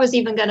 sorry. I was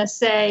even going to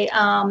say,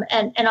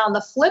 and on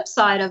the flip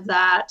side of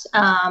that,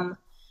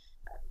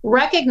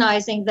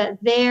 recognizing that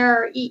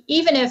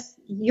even if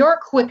you're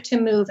quick to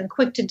move and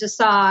quick to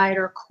decide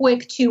or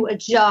quick to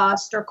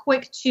adjust or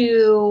quick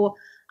to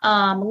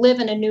live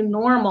in a new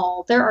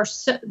normal,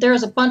 there's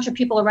a bunch of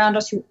people around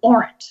us who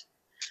aren't.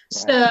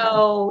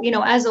 So,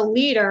 as a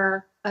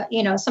leader,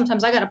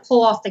 sometimes I got to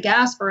pull off the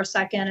gas for a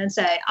second and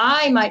say,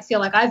 I might feel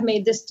like I've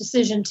made this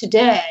decision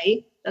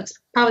today. That's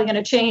probably going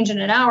to change in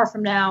an hour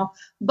from now.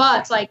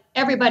 But like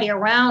everybody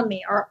around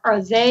me,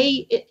 are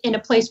they in a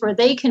place where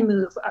they can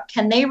move?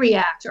 Can they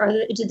react?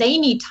 Or do they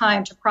need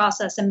time to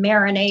process and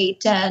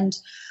marinate and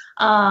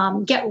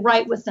get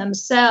right with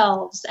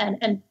themselves?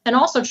 And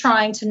also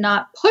trying to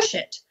not push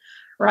it,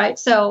 right?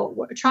 So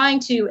we're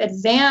trying to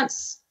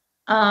advance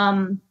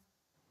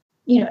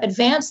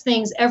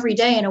things every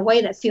day in a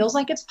way that feels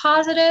like it's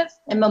positive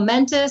and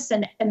momentous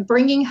and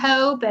bringing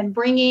hope and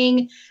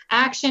bringing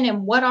action.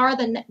 And what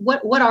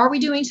are we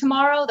doing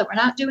tomorrow that we're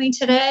not doing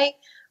today?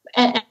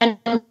 And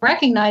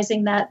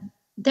recognizing that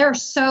there are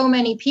so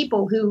many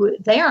people who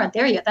they aren't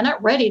there yet. They're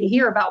not ready to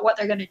hear about what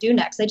they're going to do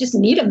next. They just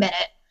need a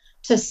minute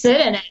to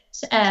sit in it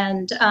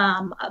and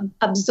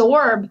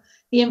absorb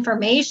the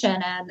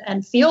information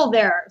and feel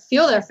their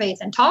faith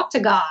and talk to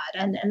God,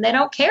 and they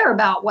don't care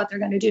about what they're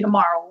going to do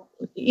tomorrow.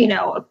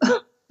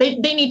 They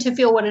need to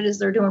feel what it is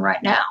they're doing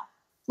right now,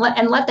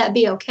 and let that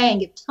be okay, and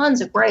give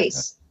tons of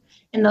grace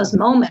in those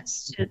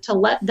moments to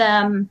let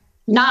them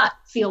not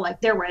feel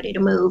like they're ready to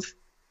move.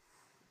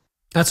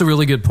 That's a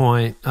really good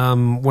point.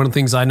 One of the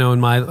things I know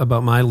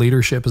about my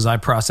leadership is I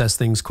process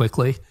things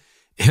quickly.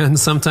 And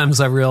sometimes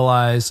I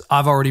realize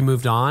I've already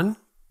moved on,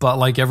 but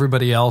like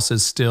everybody else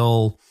is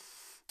still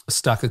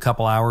stuck a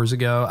couple hours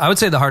ago. I would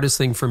say the hardest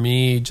thing for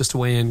me, just to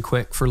weigh in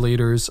quick for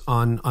leaders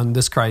on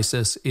this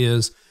crisis,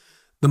 is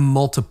the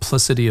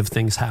multiplicity of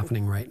things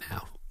happening right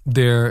now.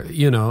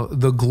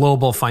 The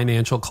global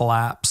financial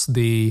collapse,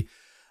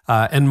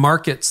 and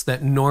markets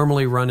that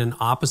normally run in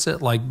opposite,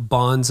 like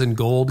bonds and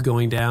gold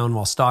going down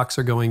while stocks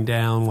are going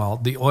down, while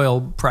the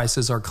oil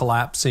prices are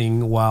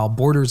collapsing, while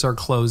borders are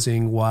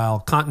closing, while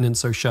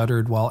continents are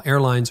shuttered, while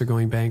airlines are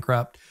going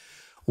bankrupt,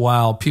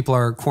 while people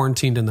are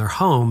quarantined in their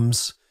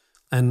homes,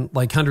 and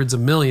like hundreds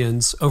of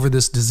millions over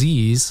this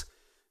disease.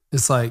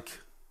 It's like,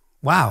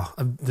 wow,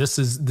 this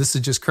is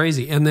just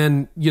crazy. And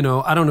then,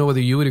 I don't know whether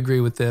you would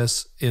agree with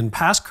this. In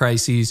past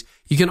crises,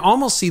 you can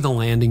almost see the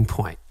landing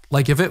point.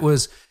 Like if it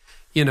was,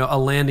 a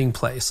landing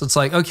place. It's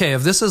like, okay,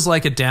 if this is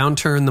like a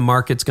downturn, the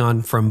market's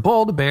gone from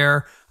bull to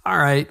bear. All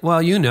right,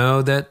 well,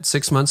 that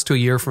 6 months to a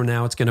year from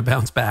now, it's going to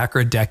bounce back, or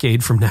a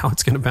decade from now,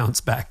 it's going to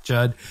bounce back,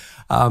 Jud.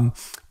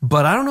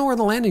 But I don't know where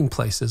the landing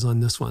place is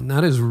on this one.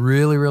 That is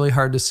really, really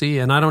hard to see.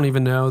 And I don't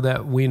even know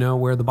that we know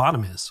where the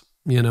bottom is.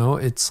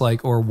 It's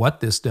like, or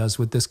what this does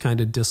with this kind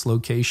of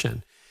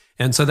dislocation.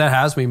 And so that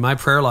has me, my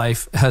prayer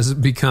life has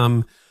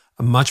become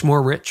much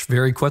more rich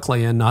very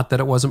quickly. And not that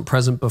it wasn't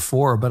present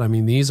before, but I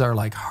mean, these are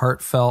like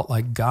heartfelt,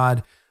 like,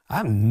 God, I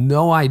have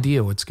no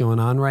idea what's going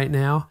on right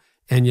now.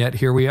 And yet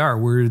here we are,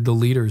 we're the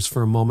leaders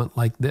for a moment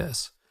like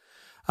this.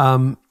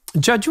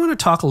 Jud, you want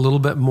to talk a little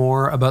bit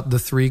more about the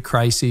three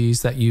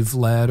crises that you've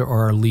led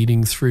or are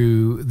leading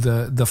through: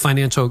 the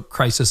financial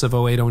crisis of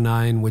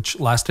 08-09, which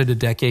lasted a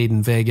decade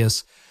in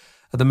Vegas,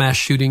 the mass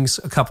shootings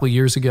a couple of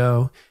years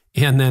ago,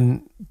 and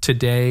then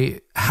today.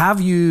 Have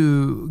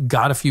you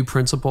got a few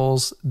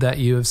principles that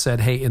you have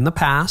said, hey, in the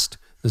past,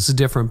 this is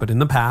different, but in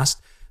the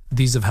past,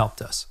 these have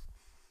helped us?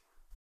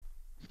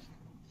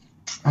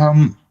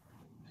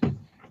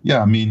 Yeah,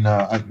 I mean,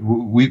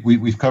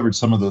 we've covered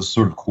some of those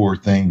sort of core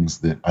things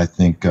that I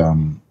think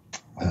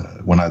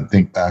when I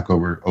think back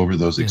over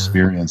those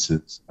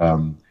experiences,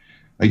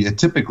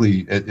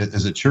 typically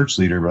as a church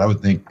leader, but I would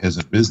think as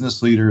a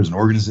business leader, as an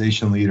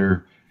organization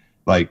leader,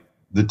 like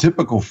the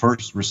typical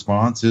first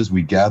response is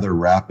we gather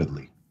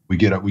rapidly. We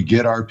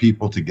get our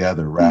people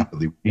together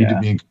rapidly. We need to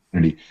be in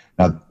community.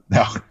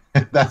 Now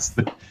that's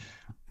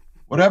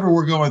whatever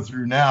we're going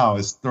through now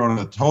is throwing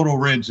a total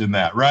wrench in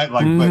that, right?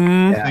 Like, but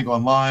I think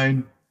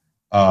online,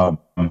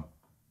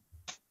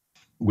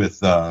 with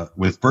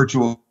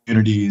virtual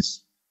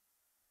communities.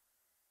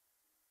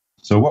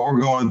 So what we're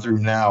going through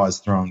now has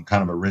thrown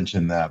kind of a wrench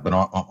in that, but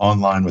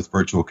online with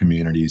virtual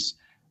communities,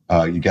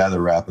 you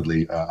gather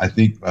rapidly. I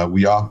think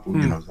we all,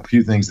 a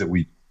few things that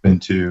we've been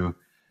to.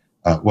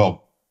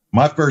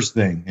 My first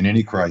thing in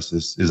any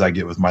crisis is I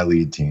get with my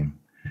lead team,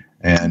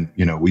 and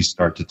we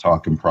start to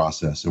talk and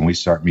process, and we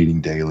start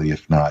meeting daily,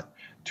 if not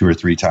 2 or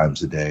 3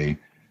 times a day,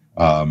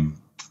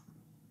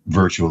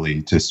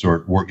 virtually,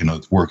 to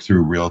work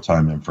through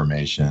real-time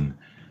information.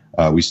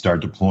 We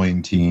start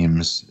deploying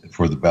teams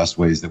for the best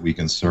ways that we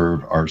can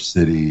serve our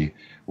city.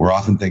 We're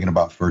often thinking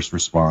about first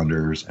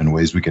responders and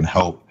ways we can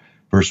help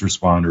first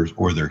responders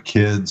or their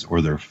kids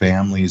or their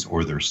families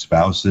or their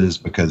spouses,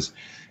 because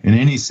in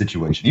any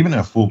situation, even in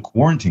a full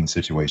quarantine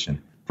situation,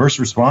 first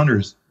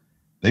responders,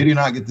 they do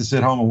not get to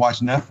sit home and watch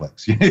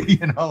Netflix.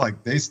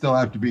 Like they still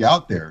have to be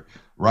out there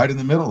right in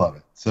the middle of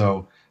it.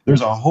 So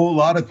there's a whole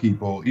lot of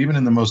people, even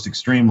in the most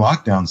extreme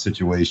lockdown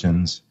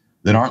situations,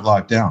 that aren't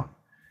locked down.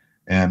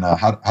 And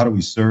how do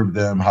we serve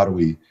them?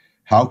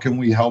 How can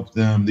we help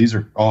them? These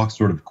are all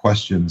sort of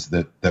questions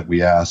that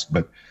we ask.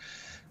 But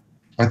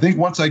I think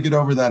once I get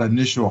over that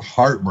initial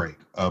heartbreak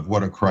of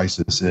what a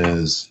crisis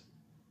is,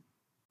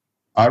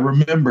 I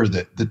remember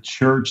that the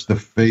church, the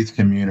faith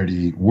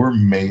community, we're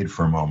made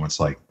for moments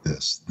like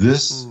this.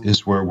 This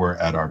is where we're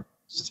at our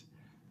best.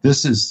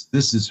 This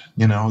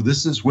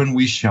is when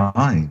we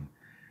shine.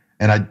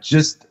 And I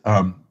just,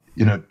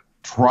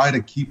 try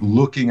to keep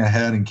looking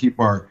ahead and keep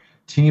our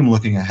team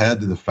looking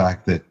ahead to the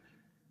fact that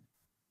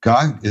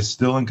God is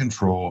still in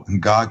control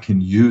and God can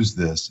use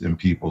this in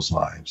people's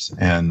lives.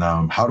 And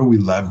how do we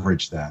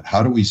leverage that?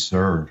 How do we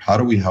serve? How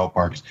do we help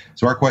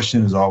So our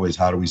question is always,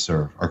 how do we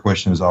serve? Our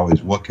question is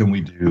always, what can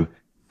we do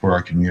for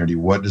our community?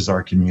 What does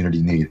our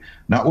community need?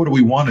 Not what do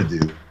we want to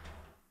do,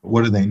 but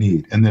what do they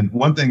need? And then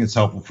one thing that's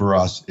helpful for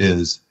us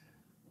is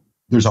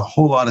there's a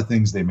whole lot of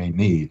things they may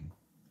need.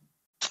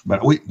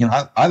 But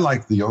I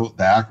like the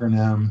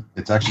acronym.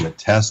 It's actually a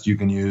test you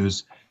can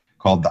use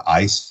called the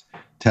ICE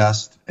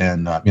test.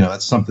 And,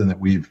 that's something that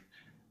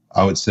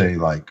I would say,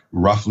 like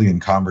roughly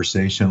in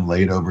conversation,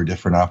 laid over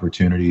different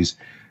opportunities.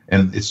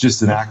 And it's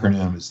just an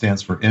acronym. It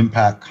stands for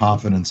impact,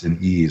 confidence, and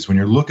ease. When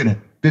you're looking at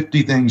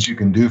 50 things you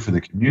can do for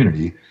the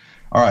community,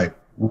 all right,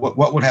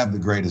 what would have the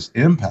greatest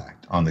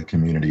impact on the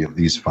community of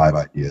these 5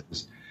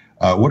 ideas?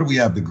 What do we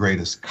have the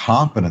greatest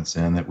confidence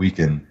in that we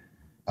can,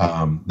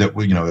 it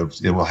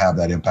will have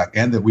that impact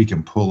and that we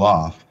can pull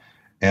off?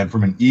 And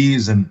from an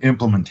ease and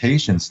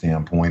implementation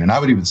standpoint, and I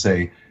would even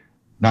say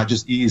not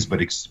just ease,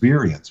 but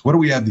experience. What do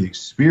we have the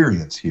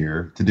experience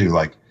here to do?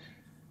 Like,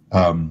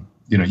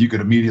 you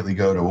could immediately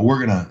go to, well,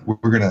 we're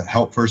gonna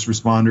help first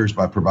responders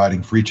by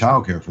providing free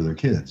childcare for their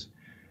kids.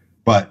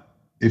 But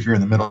if you're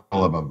in the middle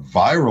of a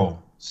viral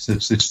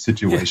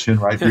situation,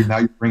 right? Now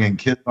you're bringing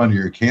kids onto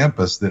your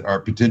campus that are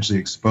potentially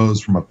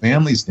exposed from a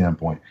family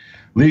standpoint.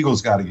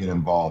 Legal's got to get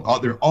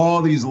involved. There are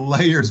all these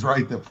layers,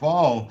 right, that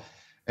fall,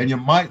 and you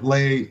might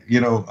lay,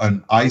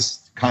 an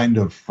ICE kind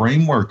of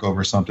framework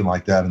over something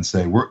like that and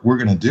say, we're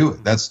going to do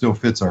it. That still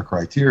fits our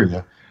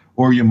criteria.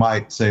 Or you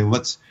might say,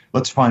 let's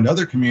find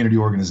other community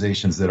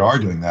organizations that are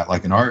doing that.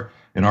 Like in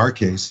our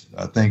case,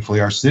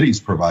 thankfully, our city's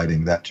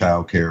providing that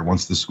childcare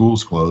once the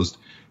school's closed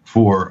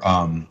for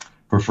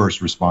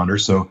first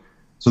responders. So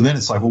then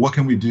it's like, well, what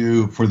can we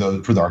do for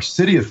our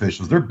city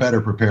officials? They're better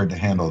prepared to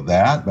handle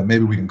that, but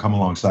maybe we can come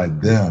alongside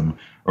them,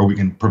 or we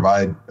can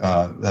provide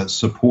that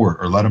support,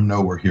 or let them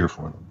know we're here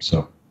for them.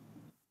 So.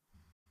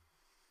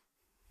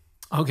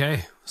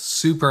 Okay,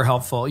 super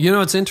helpful.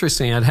 It's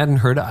interesting. I hadn't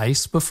heard of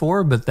ICE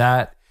before, but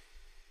that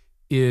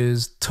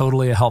is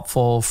totally a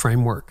helpful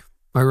framework.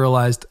 I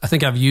realized, I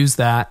think I've used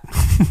that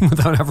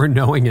without ever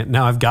knowing it.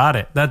 Now I've got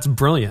it. That's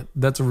brilliant.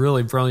 That's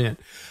really brilliant.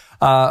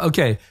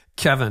 Okay,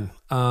 Kevin,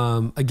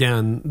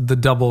 again, the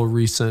double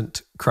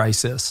recent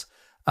crisis.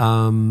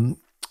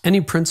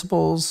 Any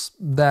principles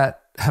that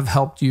have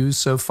helped you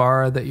so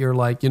far that you're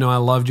like, I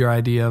loved your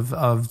idea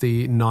of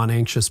the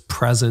non-anxious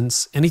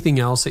presence. Anything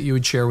else that you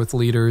would share with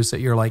leaders that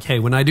you're like, hey,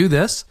 when I do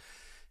this,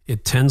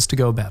 it tends to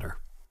go better?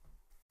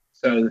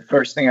 So the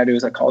first thing I do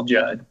is I call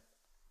Jud.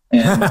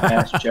 And I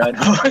asked Jud.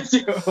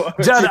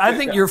 Jud, I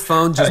think your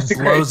phone just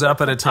blows up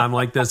at a time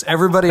like this.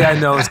 Everybody I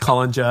know is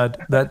calling Jud.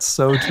 That's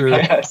so true.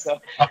 Yeah, so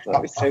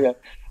let me say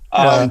that.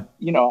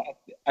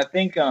 I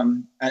think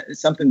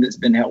something that's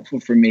been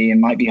helpful for me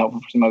and might be helpful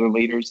for some other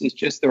leaders is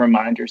just to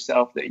remind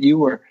yourself that you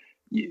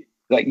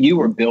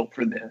were built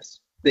for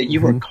this, that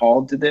you were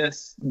called to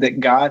this, that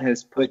God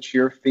has put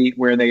your feet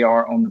where they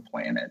are on the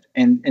planet.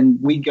 And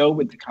we go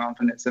with the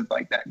confidence of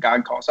like that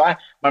God calls. So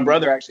my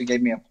brother actually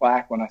gave me a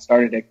plaque when I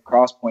started at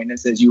Crosspoint that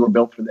says, you were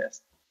built for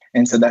this.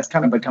 And so that's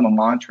kind of become a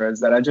mantra,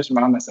 is that I just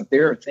remind myself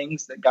there are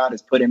things that God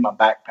has put in my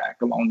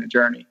backpack along the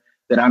journey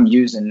that I'm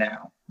using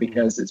now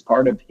because it's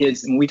part of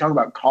his. And when we talk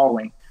about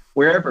calling,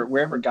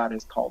 wherever God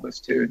has called us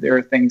to, there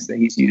are things that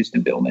he's used to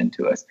build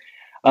into us.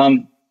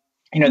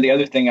 The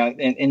other thing,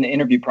 in the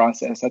interview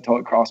process, I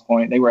told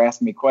Crosspoint, they were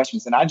asking me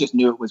questions, and I just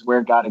knew it was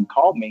where God had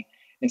called me.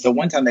 And so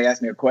one time they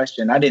asked me a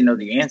question, I didn't know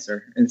the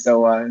answer. And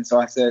so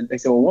I said, they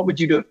said, well, what would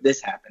you do if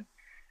this happened?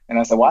 And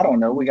I said, well, I don't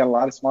know. We got a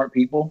lot of smart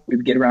people. We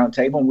would get around a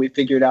table and we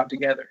figure it out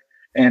together.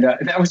 And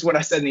that was what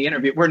I said in the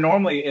interview. Where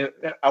normally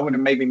I would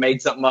have maybe made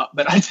something up,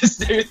 but I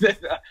just knew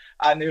that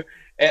I knew.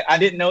 I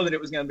didn't know that it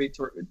was going to be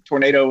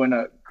tornado and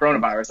a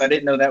coronavirus. I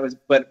didn't know that was,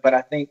 but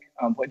I think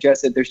what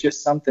Jess said, there's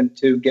just something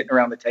to getting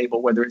around the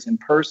table, whether it's in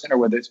person or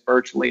whether it's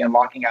virtually, and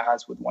locking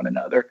eyes with one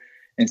another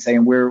and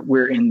saying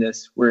we're in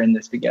this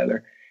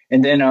together.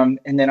 And then I'm,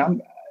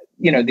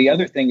 the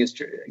other thing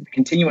is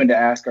continuing to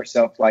ask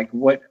ourselves, like,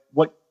 what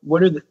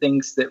are the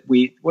things that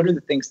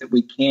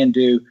we can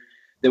do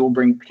that will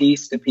bring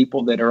peace to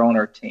people that are on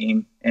our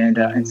team.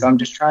 And so I'm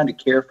just trying to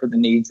care for the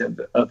needs of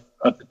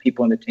the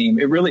people on the team.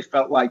 It really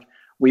felt like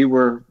we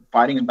were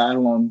fighting a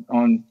battle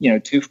on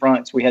two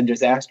fronts. We had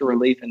disaster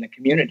relief in the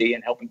community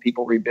and helping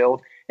people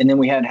rebuild. And then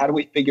we had, how do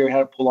we figure out how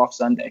to pull off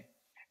Sunday?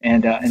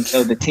 And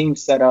so the team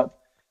set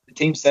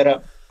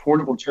up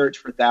portable church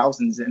for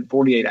thousands in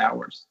 48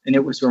 hours. And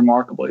it was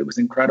remarkable. It was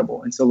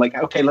incredible. And so like,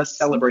 okay, let's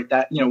celebrate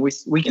that.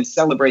 We can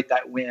celebrate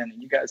that win.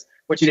 And you guys,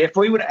 if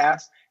we would have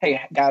asked, hey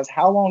guys,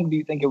 how long do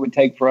you think it would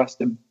take for us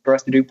to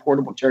do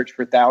portable church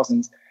for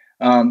thousands?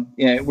 We're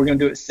going to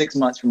do it 6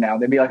 months from now.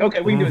 They'd be like,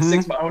 okay, we can do it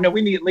 6 months. Oh no,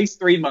 we need at least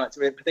 3 months.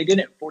 But they did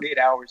it in 48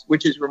 hours,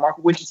 which is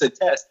remarkable, which is a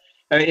test.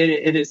 I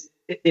mean,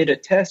 it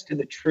attests to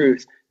the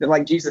truth that,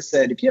 like Jesus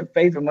said, if you have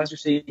faith of mustard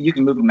seed, you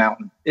can move a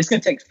mountain. It's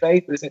going to take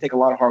faith, but it's going to take a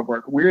lot of hard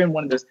work. We're in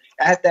one of those.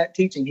 At that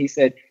teaching, he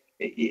said,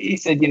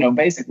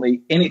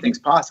 basically anything's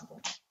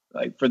possible,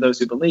 like for those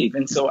who believe.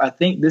 And so I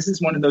think this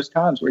is one of those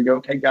times where you go,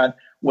 okay, God,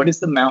 what is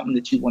the mountain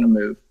that you want to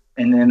move?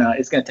 And then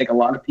it's going to take a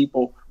lot of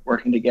people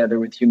working together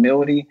with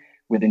humility,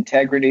 with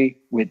integrity,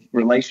 with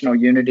relational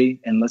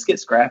unity, and let's get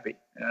scrappy.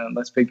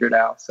 Let's figure it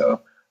out.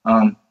 So,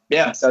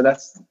 so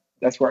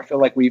that's where I feel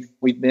like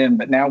we've been,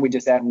 but now we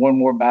just add one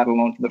more battle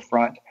onto the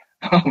front,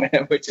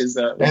 which is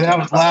and that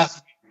was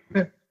last.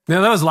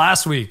 No, that was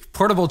last week.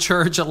 Portable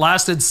church. It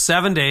lasted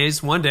 7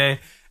 days, one day,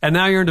 and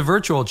now you're into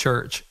virtual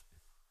church.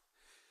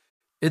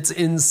 It's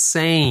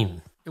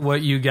insane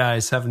what you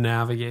guys have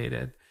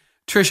navigated.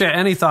 Tricia,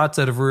 any thoughts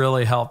that have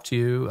really helped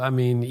you? I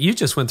mean, you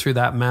just went through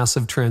that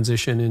massive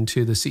transition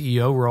into the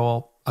CEO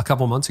role a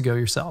couple months ago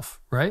yourself,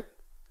 right?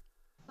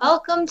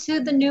 Welcome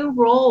to the new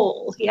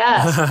role.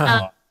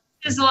 Yes.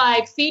 It's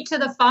like feet to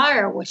the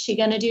fire. What's she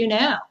going to do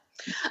now?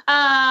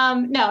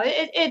 No,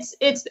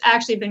 it's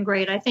actually been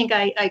great. I think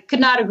I could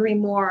not agree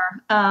more.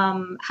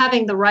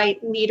 Having the right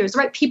leaders, the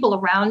right people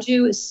around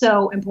you is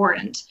so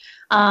important.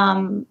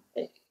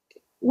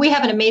 We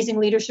have an amazing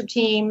leadership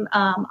team.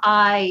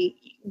 I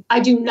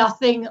do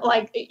nothing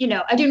I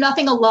do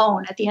nothing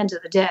alone at the end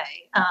of the day.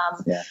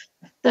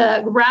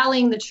 The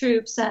rallying the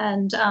troops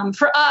and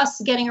for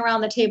us, getting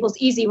around the table is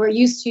easy. We're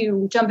used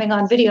to jumping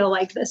on video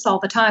like this all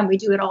the time. We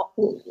do it all.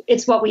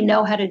 It's what we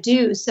know how to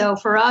do. So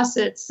for us,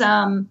 it's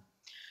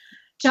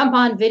jump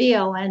on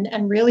video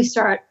and really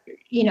start,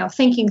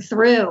 thinking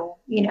through,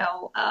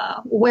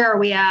 where are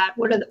we at?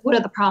 What are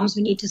the problems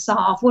we need to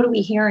solve? What are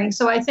we hearing?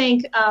 So I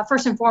think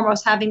first and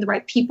foremost, having the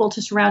right people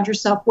to surround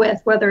yourself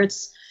with, whether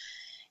it's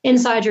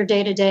inside your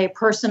day-to-day,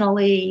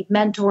 personally,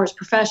 mentors,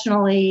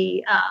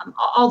 professionally,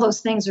 all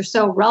those things are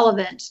so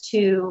relevant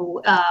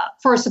to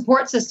for a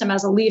support system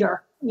as a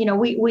leader.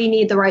 We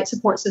need the right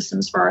support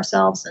systems for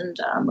ourselves and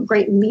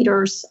great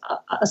leaders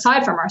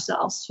aside from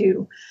ourselves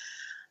to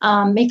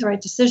make the right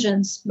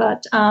decisions.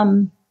 But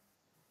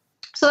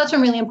so that's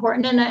been really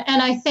important, and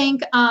I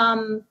think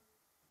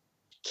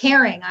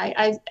caring.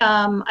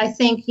 I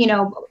think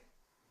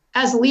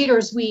as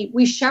leaders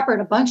we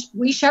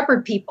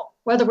shepherd people.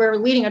 Whether we're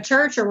leading a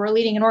church or we're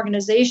leading an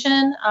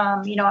organization,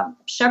 I'm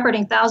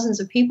shepherding thousands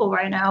of people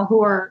right now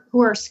who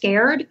are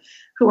scared,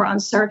 who are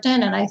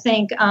uncertain, and I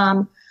think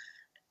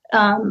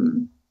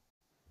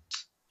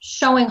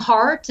showing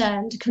heart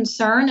and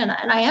concern, and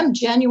I am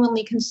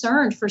genuinely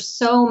concerned for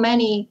so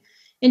many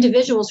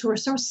individuals who are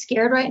so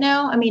scared right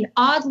now. I mean,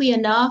 oddly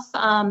enough,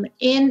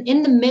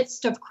 in the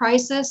midst of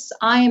crisis,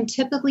 I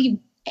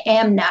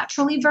am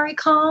naturally very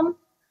calm.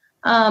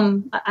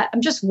 I'm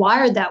just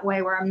wired that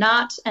way where I'm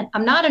not an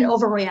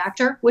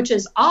overreactor, which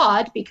is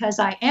odd because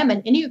I am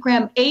an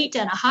Enneagram 8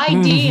 and a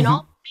high D and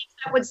all the things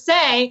I would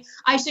say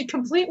I should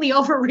completely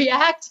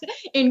overreact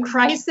in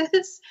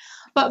crisis.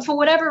 But for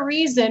whatever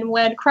reason,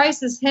 when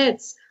crisis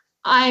hits,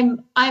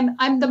 I'm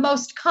the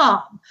most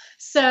calm.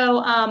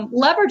 So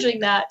leveraging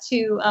that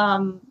to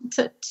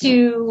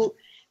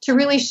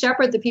really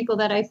shepherd the people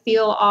that I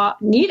feel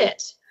need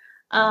it.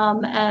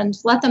 And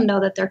let them know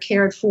that they're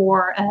cared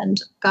for,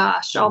 and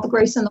gosh, all the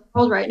grace in the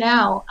world right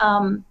now.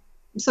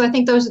 So I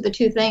think those are the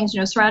two things,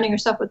 surrounding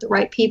yourself with the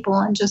right people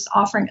and just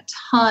offering a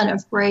ton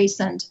of grace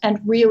and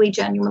really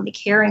genuinely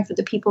caring for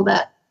the people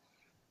that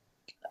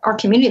our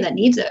community that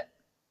needs it.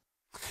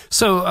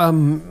 So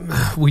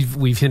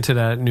we've hinted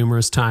at it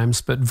numerous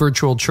times, but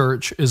virtual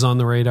church is on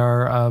the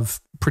radar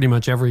of pretty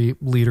much every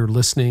leader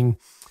listening.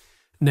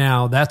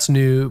 Now that's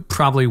new,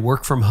 probably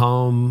work from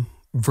home,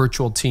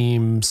 virtual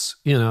teams,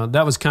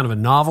 that was kind of a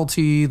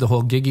novelty, the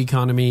whole gig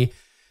economy.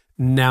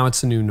 Now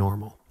it's a new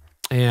normal.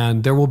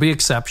 And there will be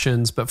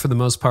exceptions, but for the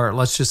most part,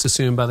 let's just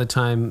assume by the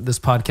time this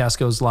podcast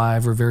goes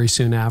live or very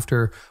soon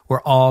after,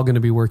 we're all going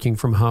to be working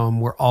from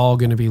home. We're all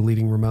going to be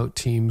leading remote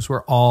teams.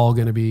 We're all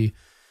going to be,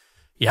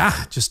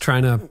 just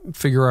trying to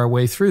figure our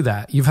way through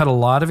that. You've had a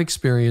lot of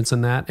experience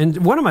in that.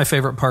 And one of my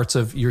favorite parts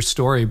of your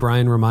story,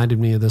 Brian reminded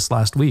me of this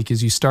last week,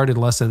 is you started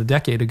less than a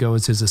decade ago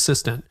as his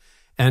assistant.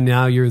 And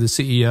now you're the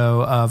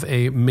CEO of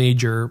a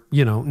major,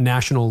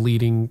 national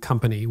leading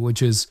company,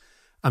 which is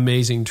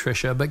amazing,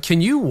 Tricia. But can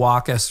you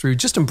walk us through,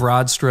 just in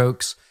broad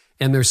strokes,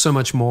 and there's so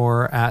much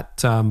more at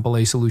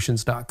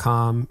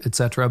belaysolutions.com, et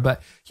cetera,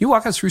 but can you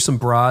walk us through some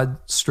broad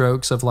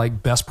strokes of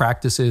like best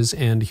practices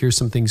and here's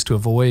some things to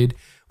avoid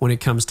when it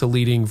comes to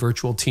leading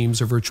virtual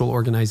teams or virtual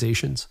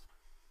organizations?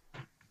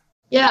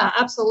 Yeah,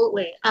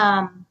 absolutely.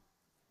 And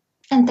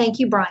thank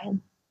you,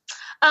 Brian.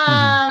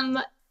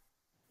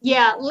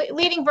 Yeah,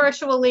 leading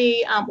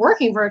virtually,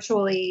 working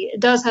virtually,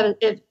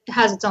 it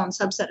has its own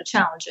subset of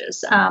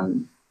challenges.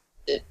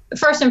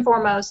 First and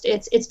foremost,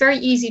 it's very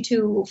easy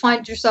to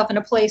find yourself in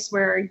a place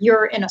where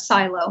you're in a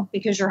silo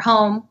because you're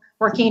home,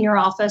 working in your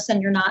office,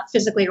 and you're not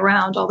physically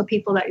around all the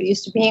people that you're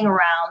used to being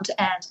around.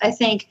 And I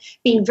think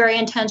being very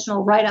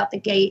intentional right out the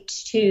gate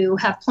to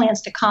have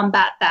plans to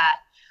combat that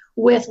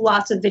with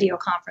lots of video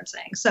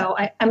conferencing. So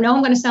I know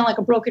I'm going to sound like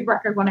a broken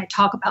record when I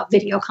talk about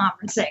video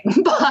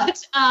conferencing,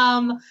 but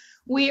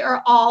we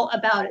are all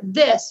about it.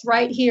 This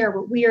right here,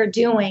 what we are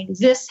doing,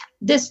 this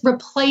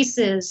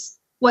replaces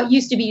what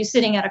used to be you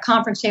sitting at a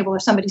conference table or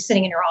somebody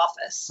sitting in your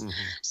office. Mm-hmm.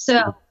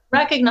 So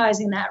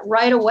recognizing that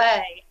right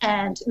away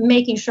and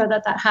making sure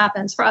that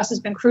happens for us has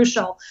been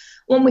crucial.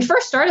 When we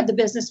first started the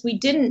business, we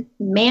didn't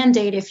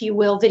mandate, if you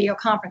will, video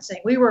conferencing.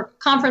 We were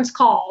conference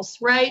calls,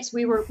 right?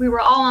 We were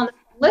all on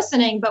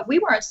listening, but we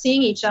weren't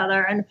seeing each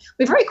other. And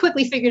we very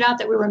quickly figured out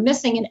that we were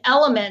missing an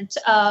element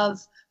of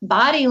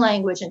body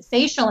language and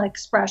facial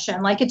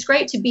expression. Like, it's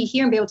great to be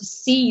here and be able to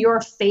see your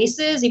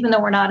faces, even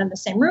though we're not in the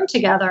same room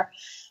together.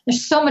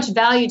 There's so much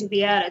value to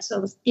be added.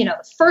 So,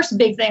 the first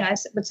big thing I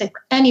would say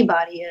for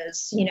anybody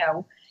is,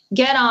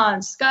 get on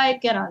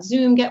Skype, get on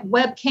Zoom, get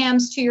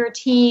webcams to your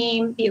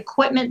team, the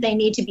equipment they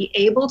need to be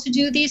able to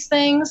do these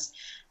things,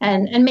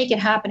 and make it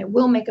happen. It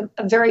will make a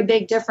very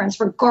big difference,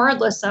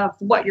 regardless of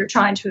what you're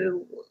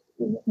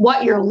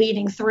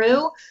leading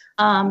through.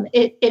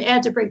 It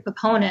adds a great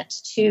component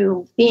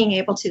to being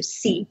able to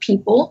see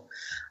people.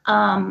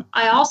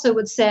 I also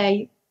would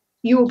say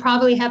you will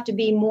probably have to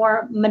be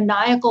more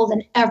maniacal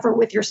than ever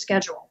with your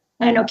schedule.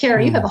 And I know,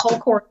 Carey, you have a whole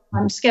course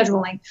on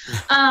scheduling,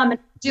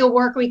 deal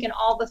work week and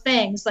all the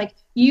things. Like,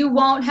 you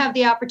won't have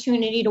the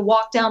opportunity to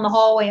walk down the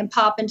hallway and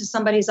pop into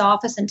somebody's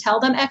office and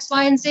tell them X,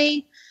 Y, and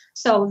Z.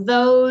 So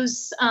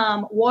those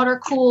water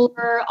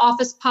cooler,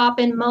 office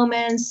pop-in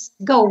moments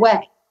go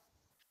away.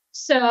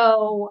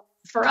 So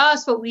for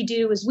us, what we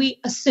do is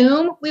we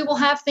assume we will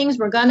have things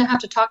we're going to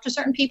have to talk to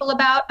certain people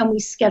about, and we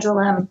schedule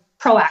them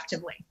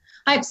proactively.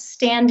 I have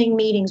standing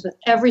meetings with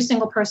every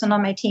single person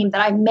on my team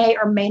that I may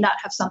or may not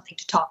have something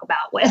to talk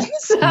about with.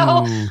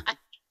 So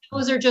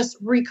those are just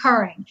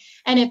recurring.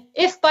 And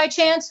if by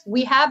chance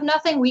we have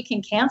nothing, we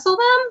can cancel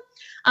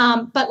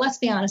them. But let's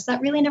be honest,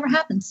 that really never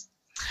happens.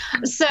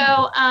 So,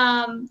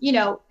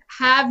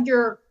 have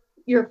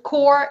your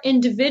core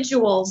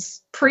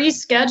individuals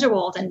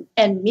pre-scheduled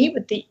and meet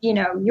with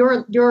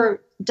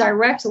your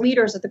direct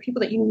leaders of the people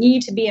that you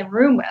need to be in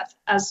room with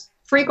as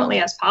frequently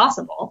as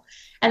possible.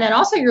 And then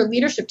also your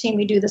leadership team,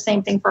 we do the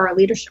same thing for our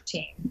leadership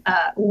team.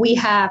 We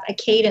have a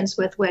cadence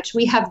with which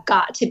we have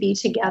got to be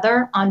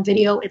together on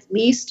video at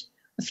least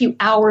a few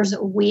hours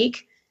a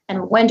week.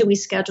 And when do we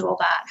schedule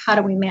that? How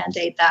do we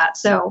mandate that?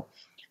 So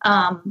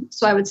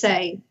I would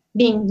say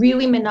being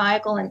really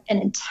maniacal and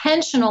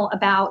intentional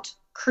about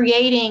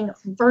creating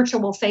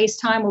virtual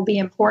FaceTime will be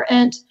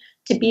important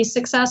to be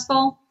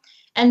successful.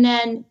 And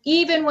then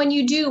even when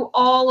you do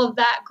all of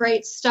that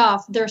great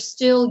stuff,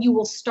 you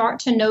will start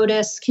to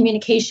notice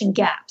communication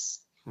gaps,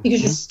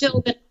 because you're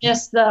still going to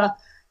miss the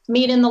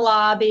meet in the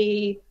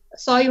lobby,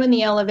 saw you in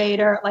the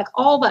elevator, like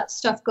all that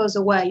stuff goes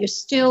away. You're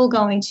still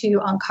going to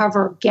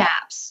uncover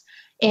gaps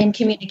in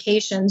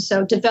communication.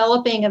 So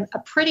developing a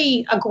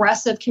pretty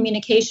aggressive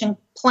communication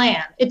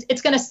plan.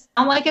 It's going to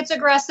sound like it's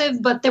aggressive,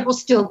 but there will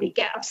still be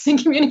gaps in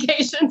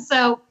communication.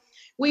 So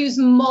we use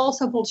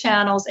multiple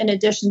channels in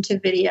addition to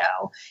video.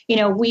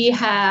 We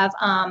have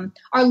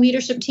our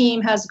leadership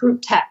team has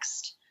group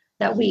text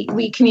that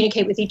we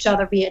communicate with each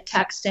other via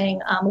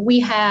texting.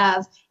 We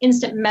have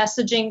instant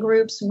messaging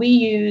groups. We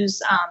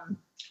use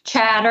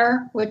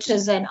Chatter, which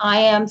is an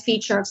IM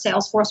feature of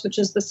Salesforce, which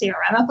is the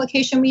CRM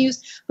application we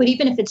use. But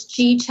even if it's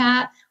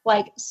GChat,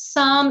 like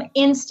some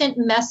instant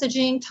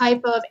messaging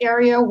type of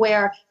area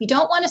where you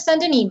don't want to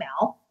send an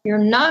email, you're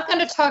not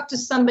going to talk to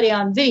somebody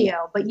on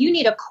video, but you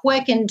need a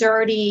quick and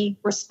dirty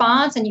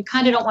response, and you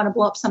kind of don't want to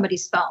blow up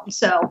somebody's phone.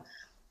 So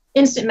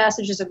instant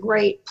message is a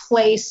great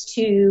place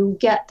to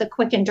get the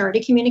quick and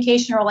dirty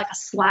communication, or like a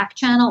Slack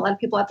channel. A lot of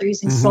people out there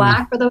using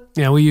Slack for those.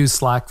 Yeah, we use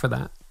Slack for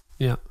that.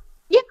 Yeah.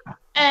 Yeah.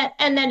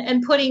 And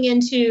then putting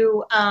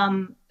into,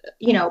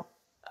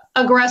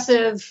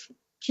 aggressive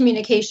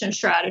communication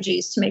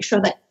strategies to make sure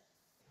that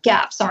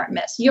gaps aren't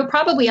missed. You'll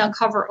probably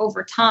uncover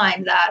over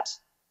time that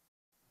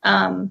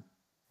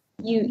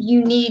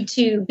you need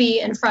to be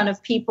in front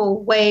of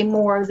people way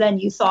more than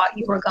you thought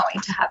you were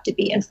going to have to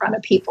be in front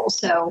of people.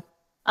 So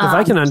if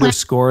I can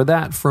underscore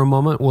that for a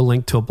moment, we'll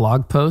link to a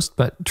blog post.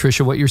 But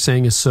Tricia, what you're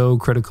saying is so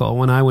critical.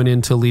 When I went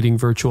into leading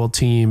virtual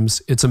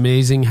teams, it's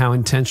amazing how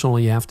intentional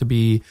you have to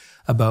be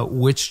about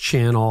which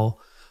channel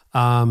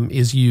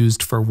is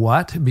used for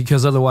what,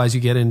 because otherwise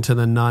you get into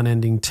the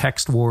non-ending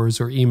text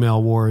wars or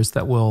email wars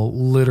that will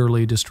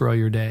literally destroy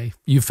your day.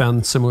 You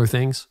found similar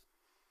things?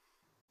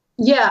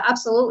 Yeah,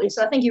 absolutely.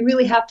 So I think you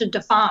really have to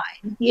define,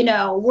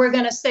 we're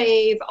going to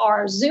save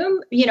our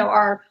Zoom,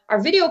 our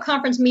video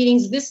conference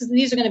meetings.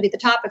 These are going to be the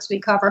topics we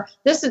cover.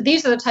 These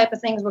are the type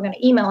of things we're going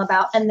to email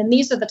about. And then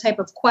these are the type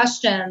of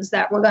questions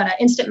that we're going to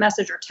instant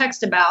message or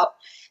text about,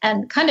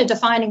 and kind of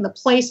defining the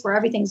place where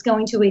everything's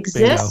going to exist.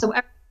 Bingo. So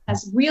everyone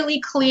has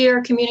really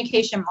clear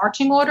communication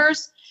marching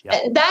orders.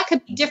 Yep. That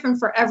could be different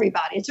for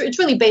everybody. It's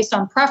really based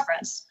on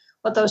preference,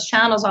 what those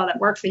channels are that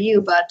work for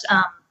you. But,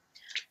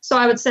 so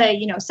I would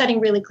say, setting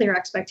really clear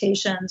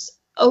expectations,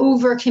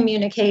 over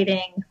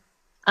communicating,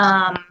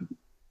 and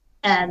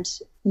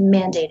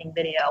mandating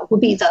video would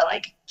be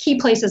the key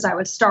places I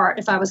would start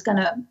if I was going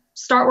to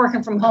start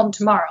working from home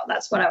tomorrow.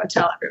 That's what I would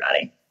tell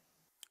everybody.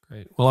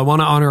 Great. Well, I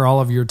want to honor all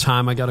of your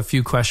time. I got a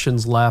few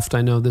questions left.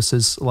 I know this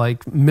is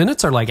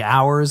minutes are like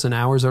hours, and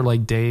hours are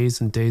like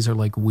days, and days are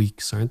like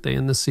weeks, aren't they,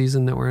 in the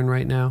season that we're in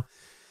right now?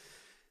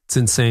 It's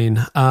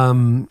insane.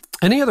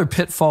 Any other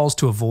pitfalls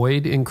to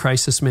avoid in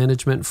crisis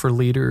management for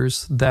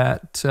leaders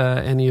that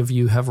any of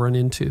you have run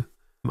into?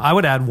 I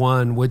would add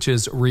one, which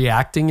is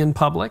reacting in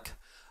public.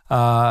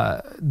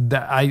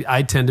 That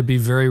I tend to be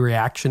very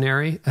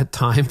reactionary at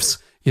times.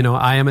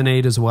 I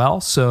emanate as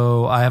well,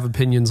 so I have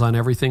opinions on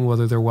everything,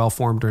 whether they're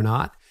well-formed or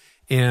not.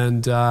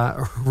 And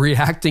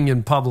reacting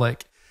in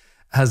public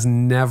has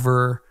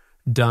never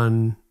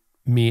done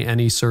me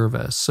any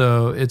service.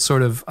 So it's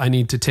sort of, I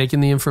need to take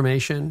in the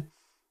information,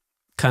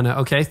 kind of,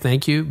 okay,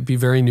 thank you. Be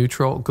very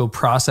neutral. Go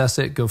process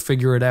it. Go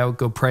figure it out.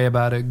 Go pray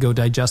about it. Go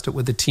digest it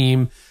with the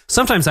team.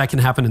 Sometimes that can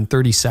happen in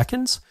 30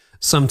 seconds.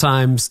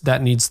 Sometimes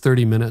that needs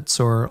 30 minutes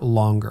or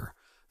longer.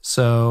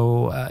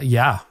 So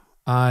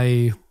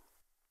I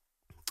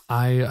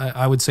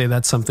would say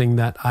that's something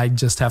that I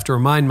just have to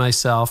remind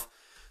myself.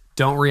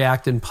 Don't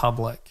react in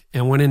public.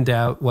 And when in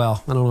doubt,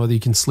 well, I don't know whether you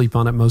can sleep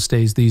on it most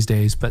days these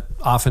days, but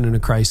often in a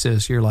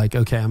crisis, you're like,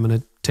 okay, I'm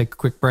going to take a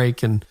quick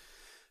break and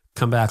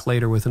come back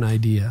later with an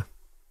idea.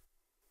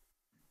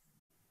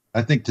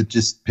 I think to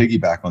just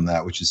piggyback on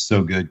that, which is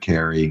so good,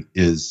 Carey,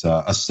 is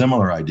a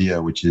similar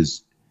idea, which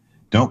is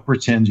don't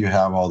pretend you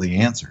have all the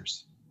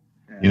answers.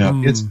 You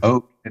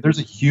know, there's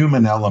a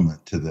human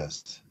element to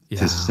this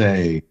to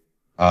say,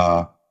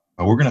 we're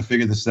going to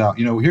figure this out.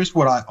 You know, here's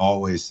what I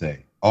always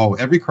say.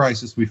 Every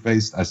crisis we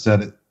face, I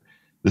said it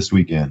this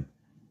weekend.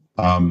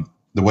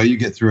 The way you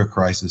get through a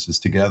crisis is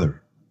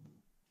together.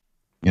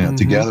 You know,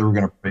 together we're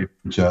going to pray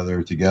for each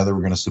other. Together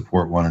we're going to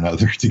support one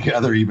another.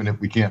 Together, even if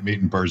we can't meet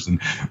in person,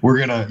 we're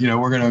going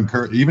to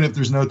encourage. Even if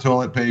there's no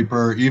toilet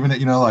paper, we're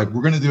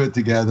going to do it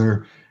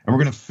together, and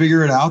we're going to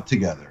figure it out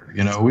together.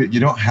 You know, you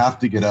don't have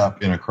to get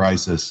up in a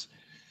crisis.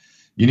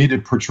 You need to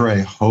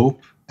portray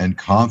hope and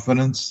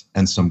confidence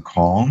and some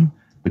calm,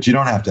 but you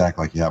don't have to act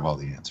like you have all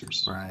the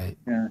answers. Right.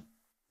 Yeah.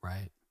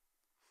 Right.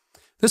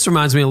 This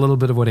reminds me a little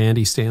bit of what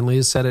Andy Stanley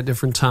has said at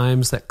different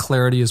times, that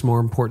clarity is more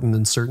important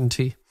than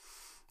certainty.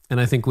 And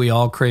I think we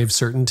all crave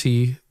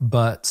certainty,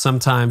 but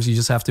sometimes you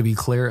just have to be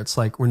clear. It's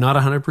like, we're not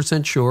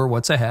 100% sure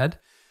what's ahead,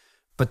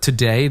 but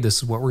today, this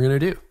is what we're going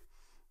to do.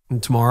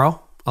 And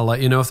tomorrow, I'll let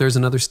you know if there's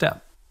another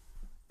step.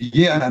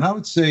 Yeah. And I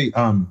would say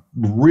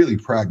really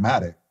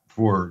pragmatic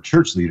for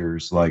church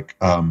leaders, like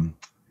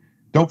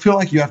don't feel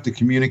like you have to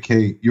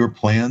communicate your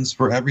plans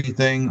for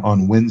everything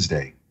on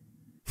Wednesday.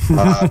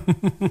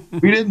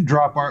 We didn't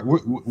drop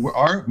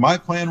my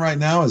plan right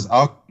now is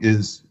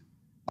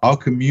I'll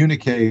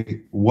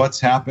communicate what's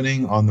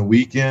happening on the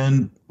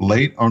weekend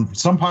at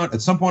some point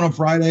on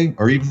Friday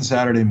or even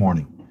Saturday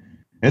morning.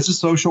 It's a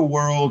social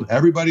world.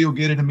 Everybody will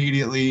get it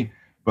immediately.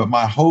 But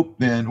my hope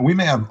then, we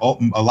may have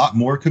a lot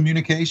more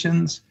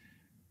communications,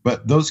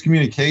 but those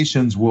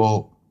communications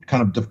will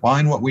kind of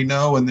define what we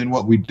know. And then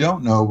what we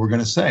don't know, we're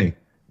going to say,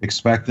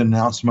 expect an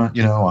announcement,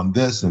 on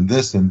this and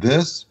this and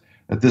this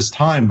at this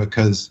time,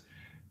 because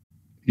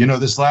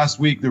this last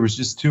week, there was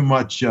just too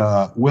much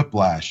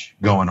whiplash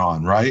going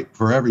on, right?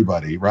 For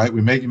everybody, right?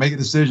 You make a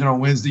decision on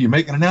Wednesday, you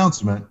make an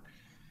announcement.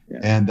 Yeah.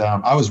 And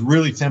I was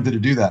really tempted to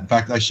do that. In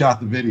fact, I shot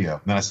the video.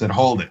 And then I said,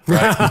 hold it,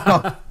 right?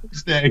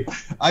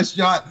 I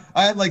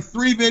had like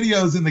 3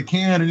 videos in the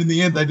can. And in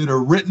the end, I did a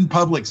written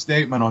public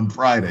statement on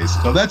Friday.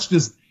 So that's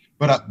just,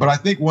 but I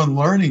think one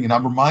learning, and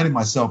I'm reminding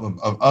myself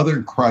of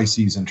other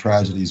crises and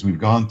tragedies we've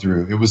gone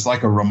through. It was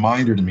like a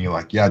reminder to me,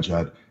 like, yeah,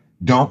 Jud,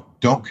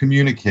 don't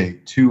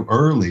communicate too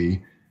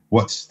early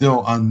what's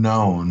still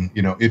unknown.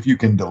 If you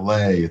can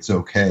delay, it's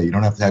okay. You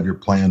don't have to have your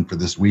plan for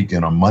this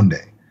weekend on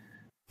Monday.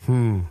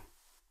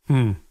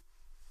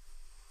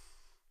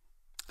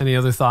 Any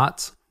other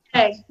thoughts?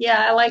 Hey,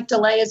 yeah, I like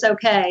delay is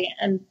okay.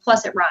 And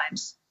plus it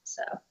rhymes.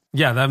 So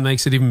yeah, that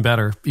makes it even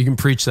better. You can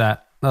preach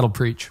that. That'll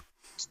preach.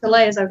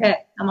 Delay is okay.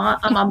 I'm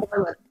on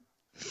board with it.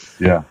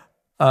 Yeah.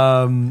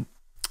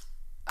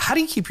 How do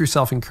you keep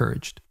yourself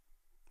encouraged?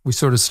 We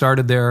sort of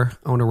started there.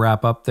 I want to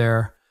wrap up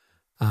there.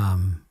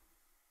 Can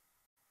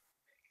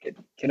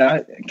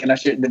I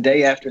share? The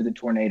day after the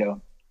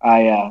tornado,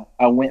 I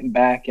went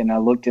back and I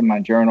looked in my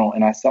journal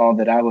and I saw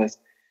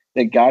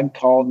that God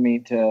called me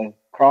to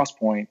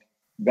Crosspoint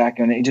back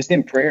just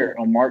in prayer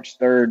on March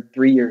 3rd,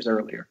 3 years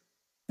earlier.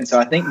 And so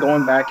I think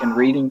going back and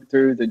reading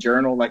through the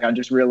journal, like I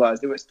just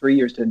realized it was 3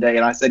 years to the day.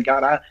 And I said,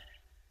 God,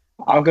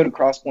 I'll go to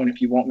Crosspoint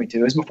if you want me to.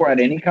 It was before I had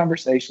any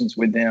conversations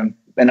with them.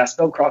 And I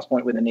spelled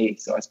Crosspoint with an E,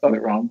 so I spelled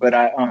it wrong. But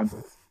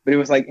but it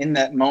was like in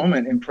that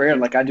moment in prayer,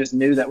 like I just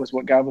knew that was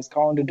what God was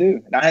calling to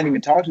do. And I hadn't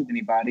even talked with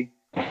anybody,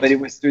 but it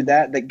was through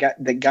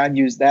that God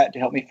used that to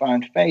help me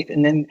find faith.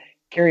 And then,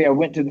 Carey, I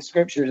went to the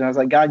scriptures and I was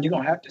like, God, you're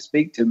gonna have to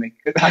speak to me,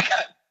 because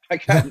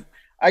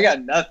I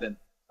got nothing.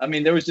 I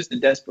mean, there was just a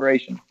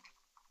desperation.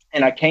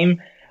 And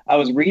I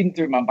was reading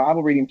through my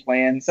Bible reading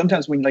plan.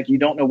 Sometimes when you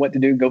don't know what to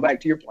do, go back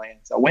to your plan.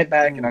 So I went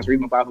back and I was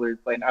reading my Bible reading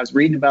plan. I was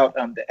reading about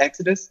the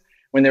Exodus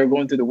when they were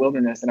going through the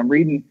wilderness, and I'm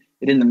reading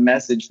it in the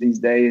Message these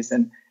days.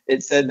 And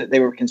it said that they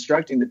were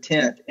constructing the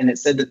tent, and it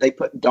said that they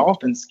put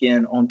dolphin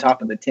skin on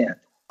top of the tent.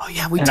 Oh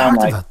yeah, we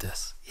talked about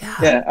this.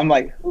 Yeah. I'm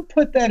like, who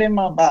put that in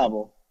my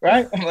Bible?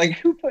 Right? I'm like,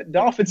 who put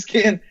dolphin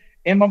skin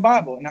in my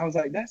Bible? And I was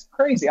like, that's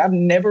crazy. I've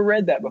never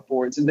read that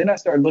before. And so then I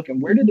started looking,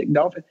 where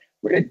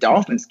did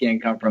dolphin skin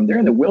come from? They're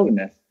in the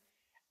wilderness.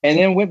 And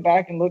then went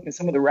back and looked at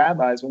some of the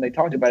rabbis when they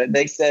talked about it.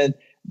 They said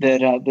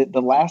that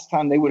the last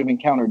time they would have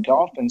encountered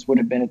dolphins would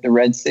have been at the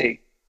Red Sea.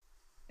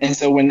 And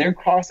so when they're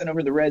crossing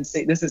over the Red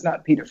Sea, this is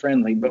not Peter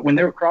friendly, but when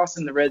they're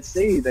crossing the Red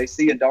Sea, they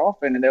see a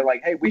dolphin and they're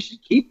like, hey, we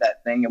should keep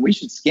that thing and we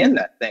should skin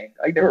that thing.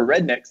 Like, they were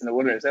rednecks in the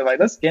wilderness. They're like,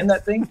 let's skin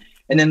that thing.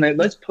 And then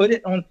let's put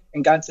it on.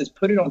 And God says,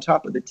 put it on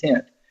top of the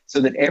tent, so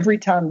that every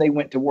time they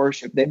went to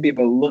worship, they'd be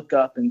able to look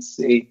up and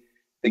see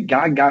that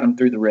God got him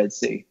through the Red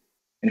Sea.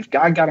 And if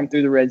God got him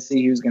through the Red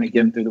Sea, he was going to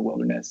get him through the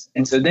wilderness.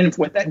 And so then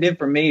what that did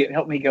for me, it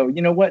helped me go,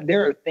 you know what?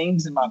 There are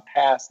things in my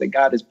past that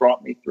God has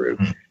brought me through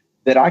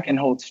that I can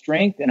hold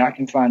strength and I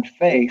can find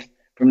faith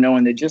from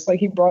knowing that just like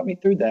he brought me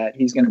through that,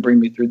 he's going to bring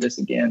me through this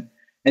again.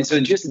 And so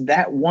just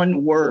that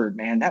one word,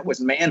 man, that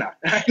was manna.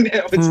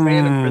 That was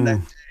manna for that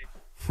day.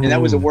 And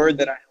that was a word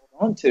that I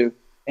held on to.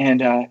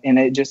 And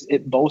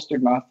it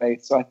bolstered my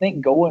faith. So I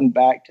think going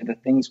back to the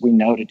things we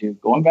know to do,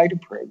 going back to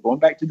prayer, going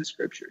back to the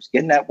scriptures,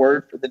 getting that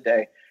word for the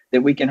day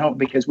that we can help,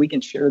 because we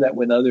can share that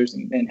with others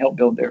and help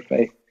build their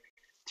faith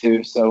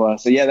too. So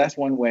yeah, that's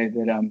one way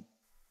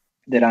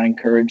that I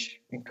encourage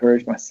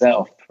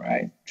myself,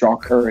 right? Draw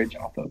courage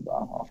off of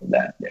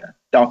that. Yeah.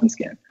 Dolphin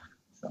skin.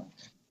 So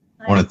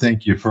I want to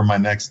thank you for my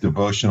next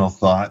devotional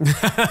thought.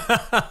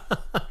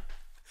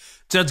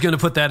 Jud's going to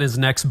put that in his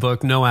next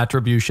book, No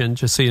Attribution,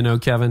 just so you know,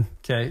 Kevin.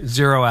 Okay,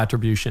 0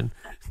 attribution.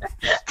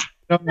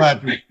 No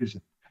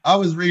attribution. I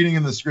was reading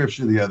in the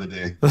scripture the other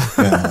day.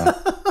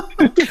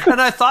 And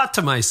I thought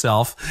to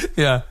myself,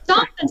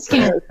 Dolphin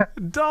skin.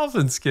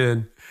 Dolphin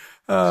skin.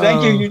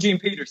 Thank you, Eugene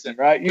Peterson,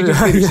 right? Eugene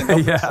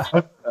Peterson.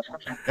 Yeah.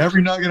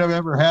 Every nugget I've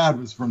ever had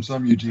was from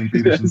some Eugene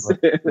Peterson.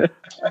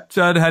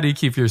 Judd, how do you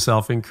keep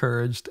yourself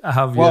encouraged?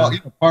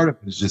 Part of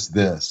it is just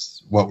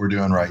this, what we're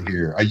doing right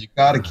here. You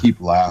got to keep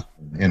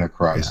laughing in a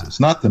crisis,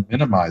 not to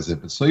minimize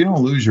it, but so you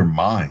don't lose your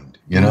mind,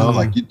 you know,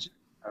 like you just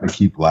got to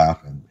keep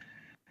laughing.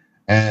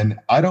 And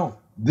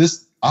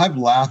I've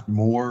laughed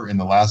more in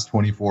the last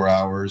 24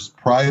 hours,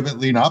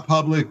 privately, not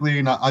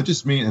publicly, I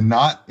just mean, and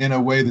not in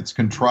a way that's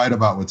contrite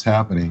about what's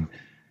happening.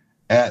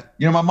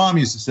 My mom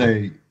used to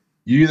say,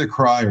 you either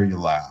cry or you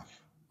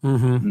laugh.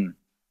 Mm-hmm.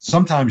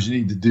 Sometimes you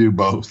need to do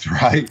both,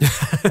 right?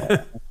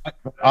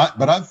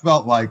 But I've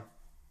felt like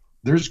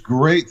there's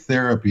great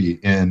therapy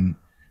in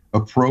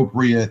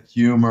appropriate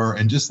humor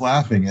and just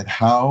laughing at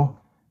how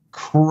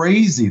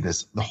crazy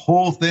the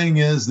whole thing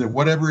is, that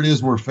whatever it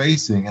is we're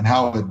facing and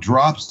how it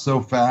drops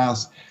so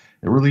fast,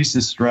 it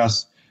releases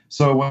stress.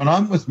 So when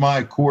I'm with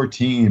my core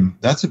team,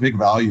 that's a big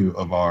value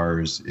of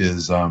ours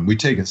is we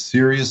take it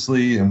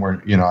seriously, and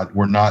we're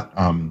not,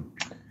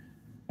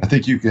 I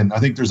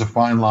think there's a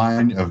fine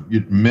line of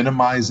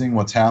minimizing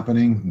what's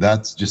happening.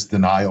 That's just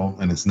denial,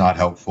 and it's not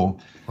helpful.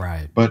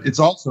 Right. But it's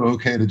also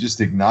okay to just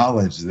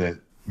acknowledge that,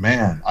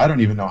 man, I don't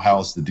even know how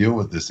else to deal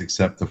with this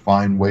except to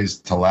find ways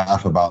to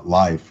laugh about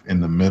life in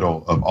the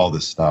middle of all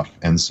this stuff.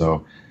 And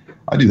so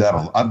I do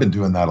that. I've been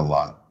doing that a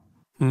lot.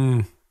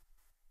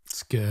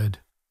 It's good.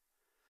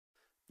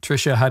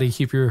 Tricia, how do you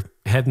keep your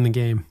head in the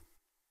game,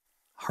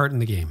 heart in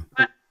the game?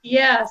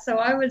 Yeah, so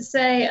I would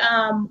say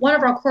one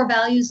of our core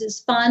values is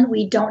fun.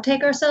 We don't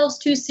take ourselves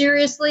too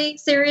seriously.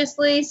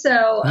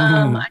 So,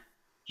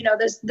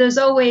 there's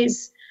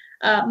always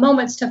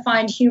moments to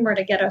find humor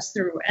to get us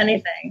through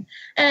anything.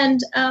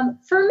 And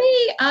for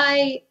me,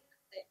 I'm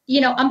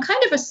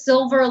kind of a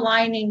silver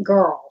lining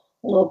girl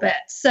a little bit.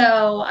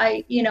 So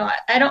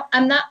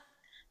I'm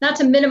not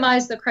to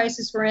minimize the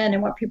crisis we're in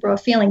and what people are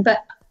feeling,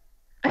 but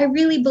I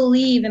really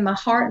believe in my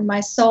heart and my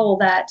soul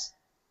that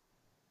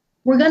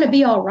we're going to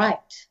be all right.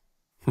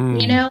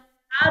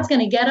 God's going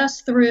to get us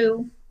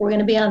through. We're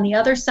going to be on the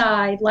other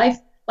side. Life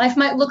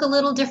might look a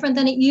little different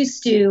than it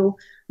used to,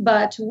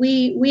 but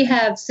we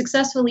have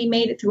successfully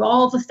made it through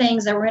all the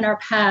things that were in our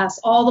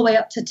past, all the way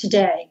up to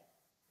today.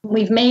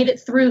 We've made it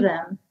through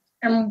them,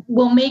 and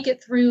we'll make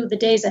it through the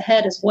days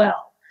ahead as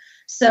well.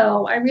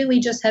 So I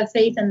really just have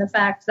faith in the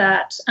fact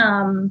that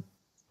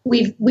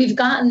we've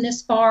gotten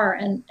this far,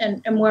 and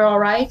we're all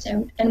right,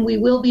 and we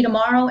will be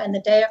tomorrow, and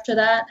the day after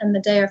that, and the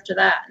day after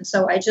that. And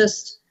so I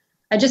just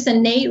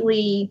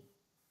innately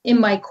in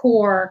my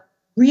core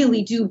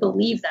really do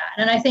believe that.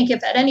 And I think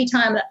if at any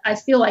time I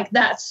feel like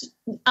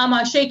I'm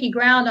on shaky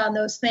ground on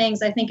those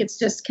things, I think it's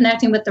just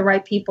connecting with the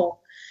right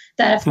people.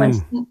 That if when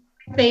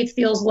my faith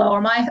feels low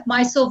or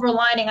my silver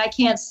lining, I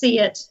can't see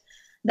it,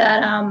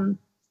 that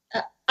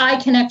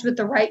I connect with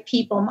the right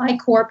people, my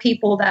core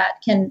people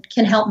that can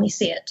help me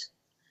see it.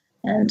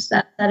 And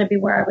that'd be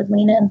where I would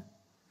lean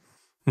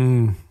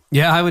in.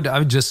 Yeah, I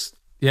would just,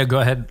 go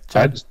ahead.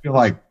 I just feel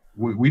like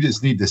we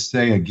just need to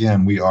say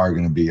again, we are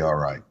going to be all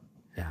right.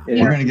 Yeah.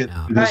 We're going to get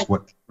through this,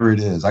 whatever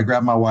it is. I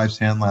grabbed my wife's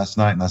hand last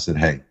night and I said,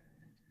 hey,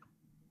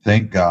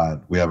 thank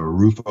God we have a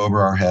roof over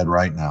our head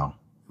right now.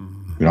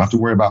 We don't have to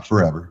worry about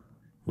forever.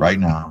 Right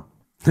now,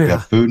 we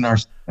have food in our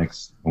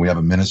stomachs, and we have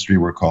a ministry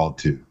we're called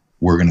to.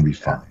 We're going to be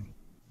fine.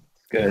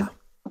 Good.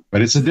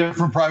 But it's a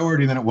different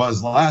priority than it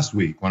was last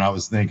week when I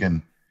was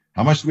thinking,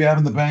 how much do we have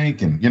in the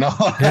bank? And, Yeah.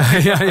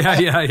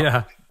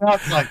 Now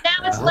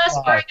it's less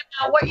worrying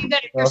about what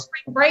your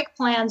spring break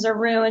plans are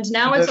ruined.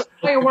 Now it's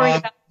what you're worried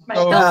about.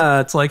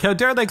 It's like, how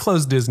dare they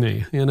close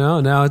Disney?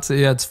 Now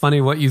it's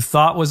funny what you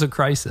thought was a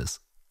crisis.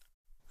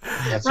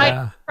 That's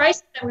right.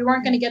 Crisis that we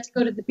weren't going to get to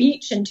go to the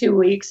beach in 2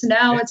 weeks.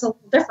 Now it's a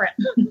little different.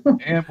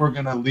 And we're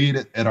going to lead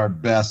it at our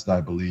best,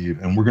 I believe.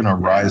 And we're going to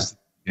rise to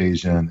the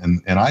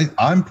occasion. And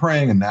I'm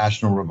praying a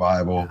national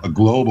revival, a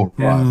global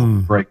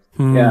revival break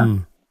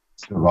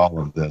of all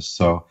of this.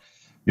 So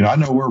I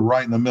know we're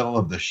right in the middle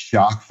of the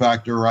shock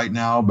factor right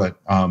now, but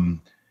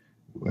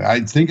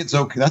I think it's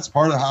okay. That's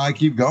part of how I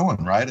keep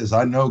going, right? Is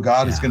I know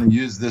God is going to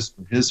use this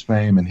for his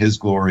fame and his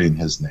glory and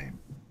his name.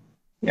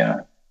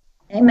 Yeah.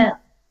 Amen.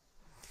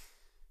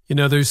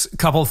 There's a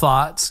couple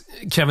thoughts,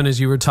 Kevin, as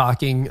you were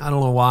talking. I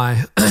don't know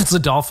why. It's a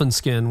dolphin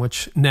skin,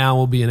 which now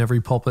will be in every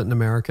pulpit in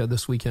America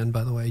this weekend,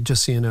 by the way,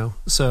 just so you know.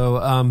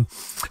 So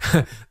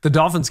the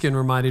dolphin skin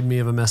reminded me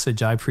of a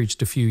message I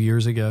preached a few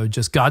years ago.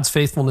 Just God's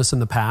faithfulness in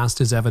the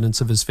past is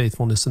evidence of his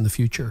faithfulness in the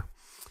future.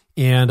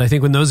 And I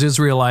think when those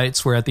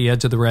Israelites were at the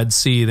edge of the Red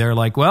Sea, they're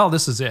like, well,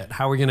 this is it.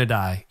 How are we going to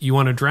die? You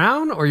want to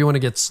drown or you want to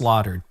get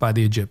slaughtered by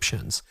the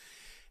Egyptians?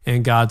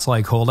 And God's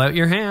like, hold out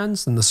your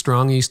hands. And the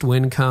strong east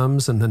wind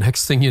comes. And the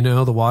next thing you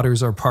know, the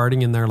waters are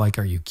parting. And they're like,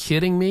 are you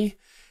kidding me?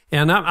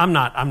 And I'm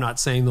not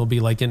saying there'll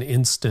be like an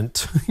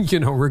instant,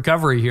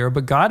 recovery here,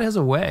 but God has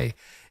a way.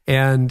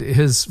 And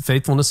his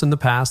faithfulness in the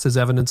past is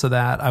evidence of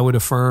that. I would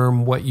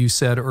affirm what you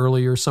said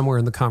earlier, somewhere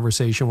in the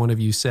conversation, one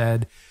of you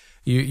said,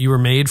 you were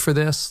made for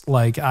this.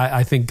 Like,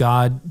 I think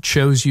God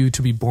chose you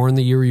to be born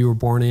the year you were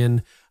born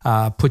in,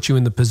 put you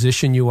in the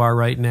position you are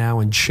right now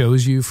and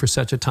chose you for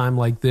such a time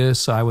like this.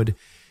 So I would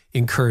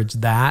encourage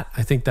that.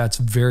 I think that's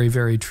very,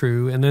 very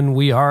true. And then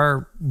we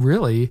are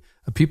really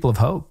a people of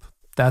hope.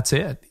 That's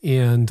it.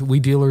 And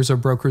we dealers are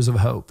brokers of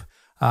hope,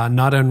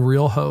 not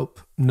unreal hope,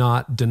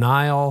 not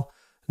denial,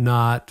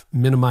 not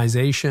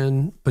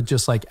minimization, but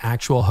just like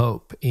actual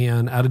hope.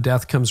 And out of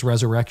death comes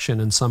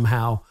resurrection, and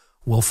somehow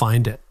we'll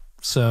find it.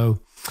 So,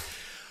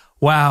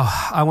 wow,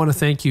 I want to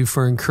thank you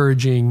for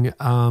encouraging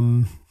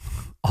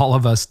all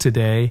of us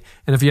today.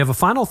 And if you have a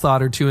final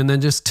thought or two, and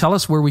then just tell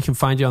us where we can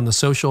find you on the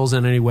socials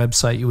and any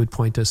website you would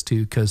point us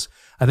to, because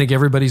I think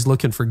everybody's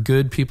looking for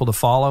good people to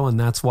follow. And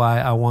that's why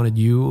I wanted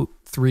you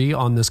three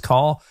on this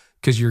call,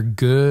 because you're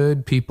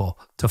good people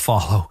to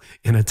follow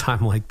in a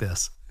time like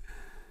this.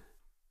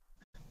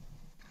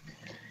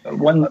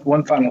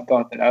 One final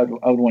thought that I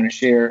would want to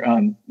share.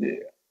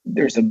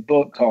 There's a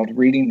book called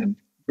Reading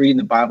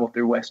the Bible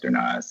Through Western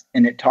Eyes,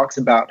 and it talks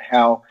about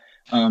how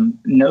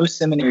no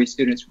seminary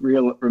students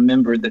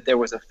remembered that there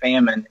was a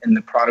famine in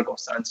the prodigal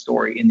son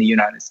story in the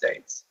United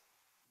States.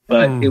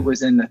 But it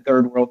was in the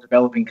third world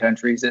developing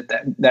countries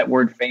that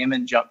word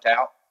famine jumped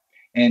out.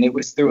 And it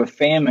was through a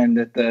famine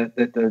that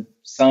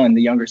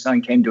the younger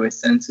son came to his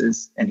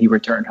senses and he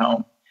returned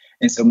home.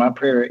 And so my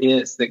prayer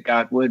is that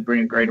God would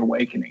bring a great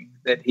awakening,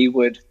 that he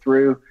would,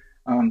 through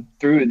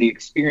the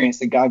experience,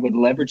 that God would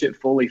leverage it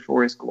fully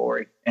for his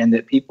glory, and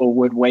that people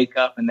would wake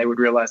up and they would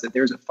realize that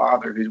there's a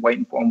father who's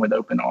waiting for them with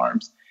open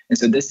arms. And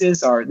so this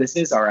is our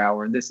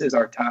hour. This is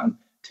our time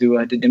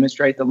to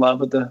demonstrate the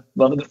love of the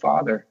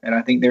Father. And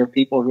I think there are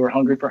people who are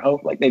hungry for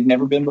hope like they've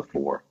never been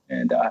before.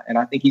 And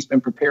I think he's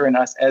been preparing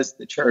us as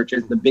the church,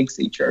 as the Big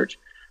C church,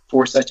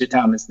 for such a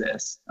time as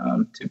this,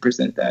 to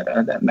present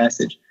that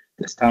message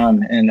this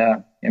time. And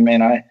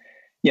man, I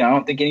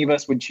don't think any of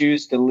us would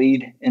choose to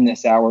lead in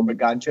this hour, but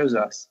God chose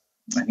us,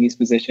 and he's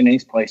positioned,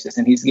 he's placed us,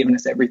 and he's given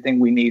us everything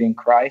we need in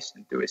Christ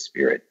and through his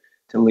Spirit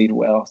to lead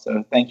well.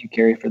 So thank you,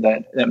 Carey, for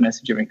that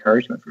message of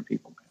encouragement for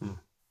people.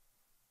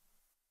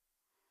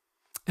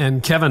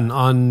 And Kevin,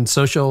 on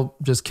social,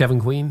 just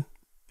Kevin Queen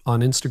on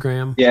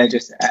Instagram? Yeah,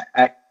 just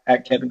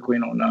at Kevin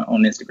Queen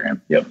on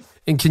Instagram. Yep.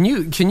 And can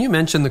you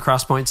mention the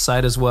Crosspoint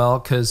site as well?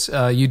 Because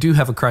you do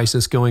have a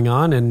crisis going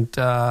on, and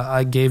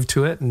I gave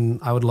to it, and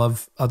I would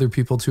love other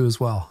people to as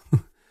well.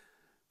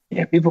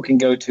 Yeah, people can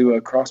go to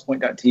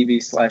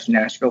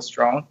crosspoint.tv/Nashville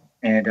Strong,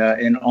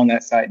 and on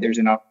that site there's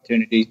an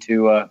opportunity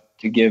to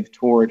give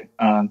toward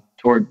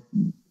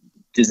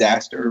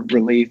disaster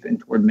relief and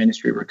toward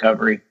ministry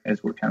recovery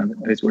as we're in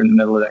the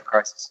middle of that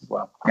crisis as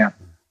well. Yeah.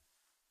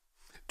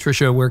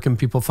 Tricia, where can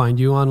people find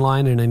you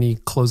online, and any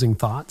closing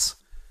thoughts?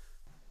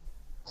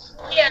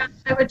 Yeah,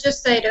 I would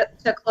just say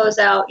to close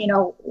out,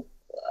 to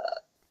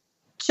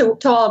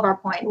all of our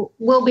point,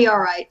 we'll be all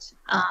right.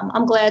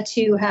 I'm glad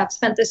to have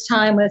spent this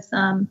time with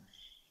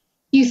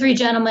you three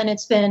gentlemen.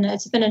 It's been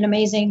an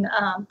amazing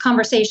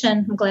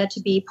conversation. I'm glad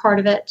to be part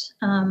of it.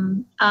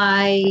 You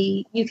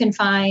can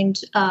find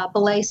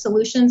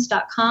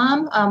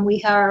belaysolutions.com.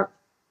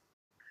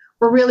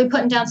 We're really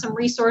putting down some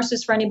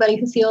resources for anybody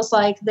who feels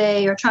like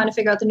they are trying to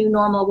figure out the new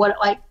normal, what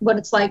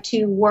it's like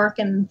to work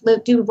and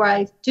do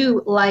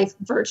life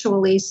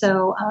virtually.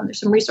 So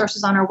there's some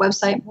resources on our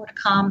website, more to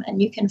come.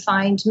 And you can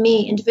find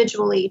me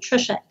individually,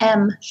 Tricia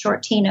M.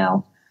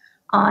 Sciortino,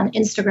 on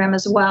Instagram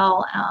as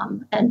well,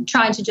 and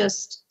trying to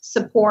just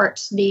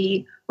support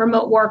the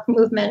remote work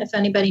movement. If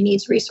anybody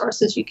needs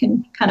resources, you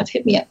can kind of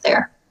hit me up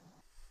there.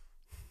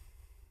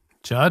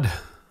 Jud?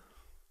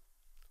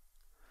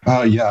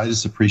 Yeah, I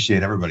just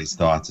appreciate everybody's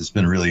thoughts. It's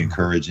been really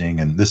encouraging,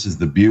 and this is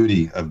the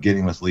beauty of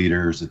getting with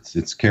leaders.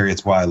 It's Carey.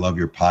 It's why I love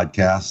your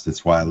podcast.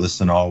 It's why I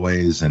listen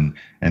always and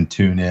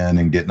tune in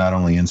and get not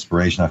only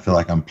inspiration. I feel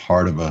like I'm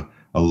part of a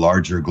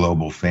larger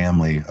global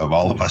family of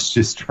all of us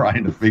just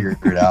trying to figure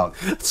it out.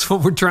 That's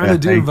what we're trying to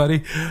do,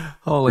 buddy.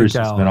 Holy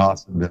cow! It's been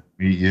awesome to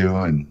meet you,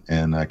 and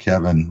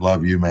Kevin,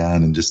 love you,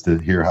 man, and just to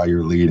hear how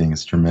you're leading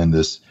is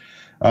tremendous.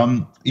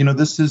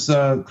 This is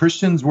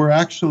Christians were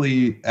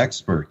actually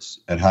experts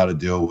at how to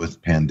deal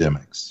with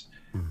pandemics.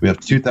 We have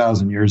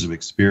 2,000 years of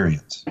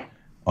experience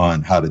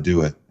on how to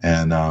do it.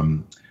 And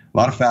a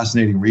lot of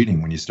fascinating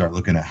reading when you start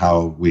looking at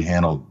how we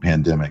handled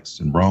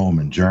pandemics in Rome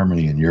and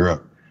Germany and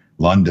Europe,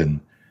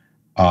 London.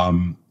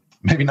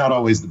 Maybe not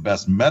always the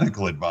best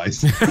medical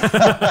advice,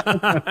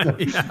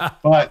 Yeah.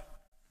 but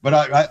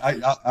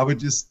I would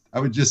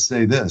just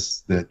say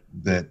this, that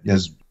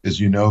as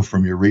you know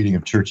from your reading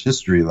of church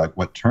history, like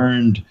what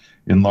turned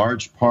in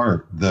large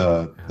part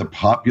the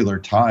popular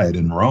tide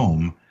in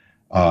Rome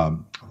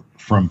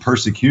from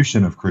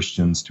persecution of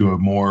Christians to a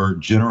more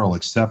general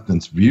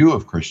acceptance view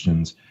of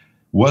Christians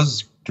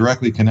was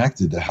directly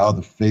connected to how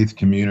the faith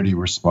community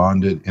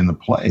responded in the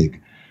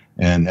plague.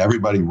 And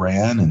everybody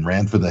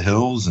ran for the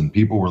hills, and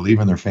people were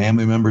leaving their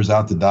family members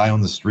out to die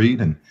on the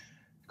street. And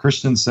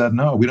Christians said,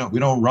 no, we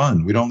don't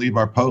run. We don't leave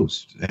our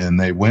post. And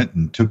they went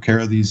and took care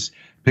of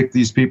picked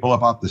these people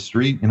up off the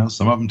street.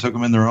 Some of them took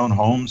them in their own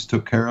homes,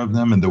 took care of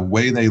them. And the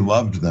way they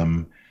loved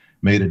them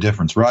made a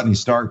difference. Rodney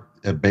Stark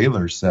at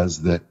Baylor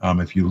says that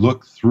if you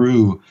look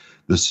through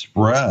the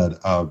spread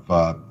of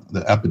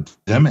the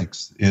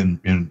epidemics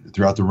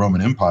throughout the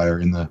Roman Empire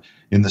in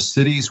the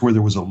cities where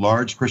there was a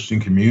large Christian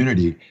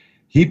community,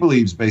 he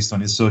believes, based on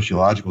his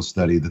sociological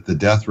study, that the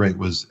death rate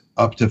was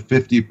up to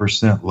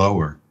 50%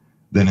 lower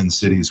than in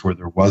cities where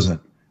there wasn't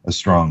a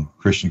strong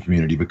Christian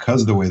community because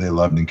of the way they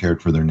loved and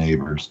cared for their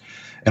neighbors.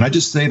 And I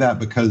just say that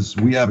because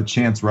we have a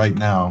chance right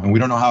now, and we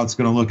don't know how it's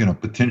going to look in a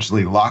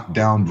potentially locked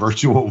down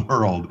virtual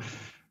world,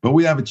 but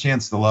we have a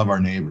chance to love our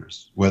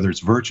neighbors, whether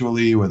it's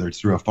virtually, whether it's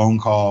through a phone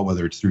call,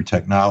 whether it's through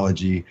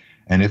technology.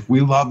 And if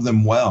we love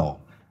them well,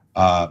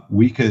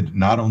 we could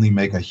not only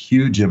make a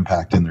huge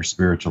impact in their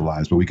spiritual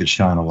lives, but we could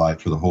shine a light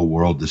for the whole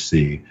world to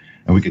see,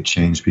 and we could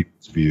change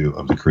people's view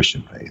of the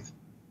Christian faith.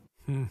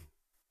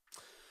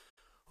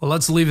 Well,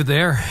 let's leave it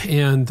there.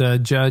 And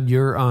Jud,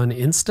 you're on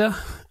Insta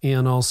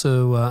and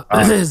also,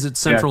 is it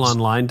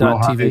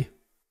centralonline.tv?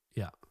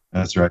 Yeah.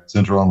 That's right,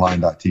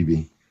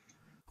 centralonline.tv.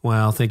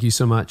 Well, thank you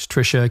so much,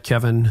 Tricia,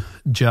 Kevin,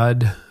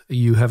 Jud.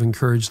 You have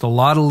encouraged a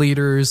lot of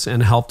leaders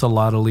and helped a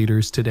lot of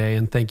leaders today.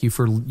 And thank you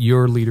for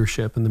your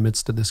leadership in the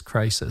midst of this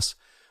crisis.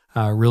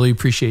 Really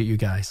appreciate you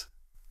guys.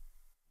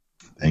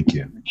 Thank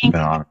you. It's been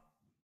an honor.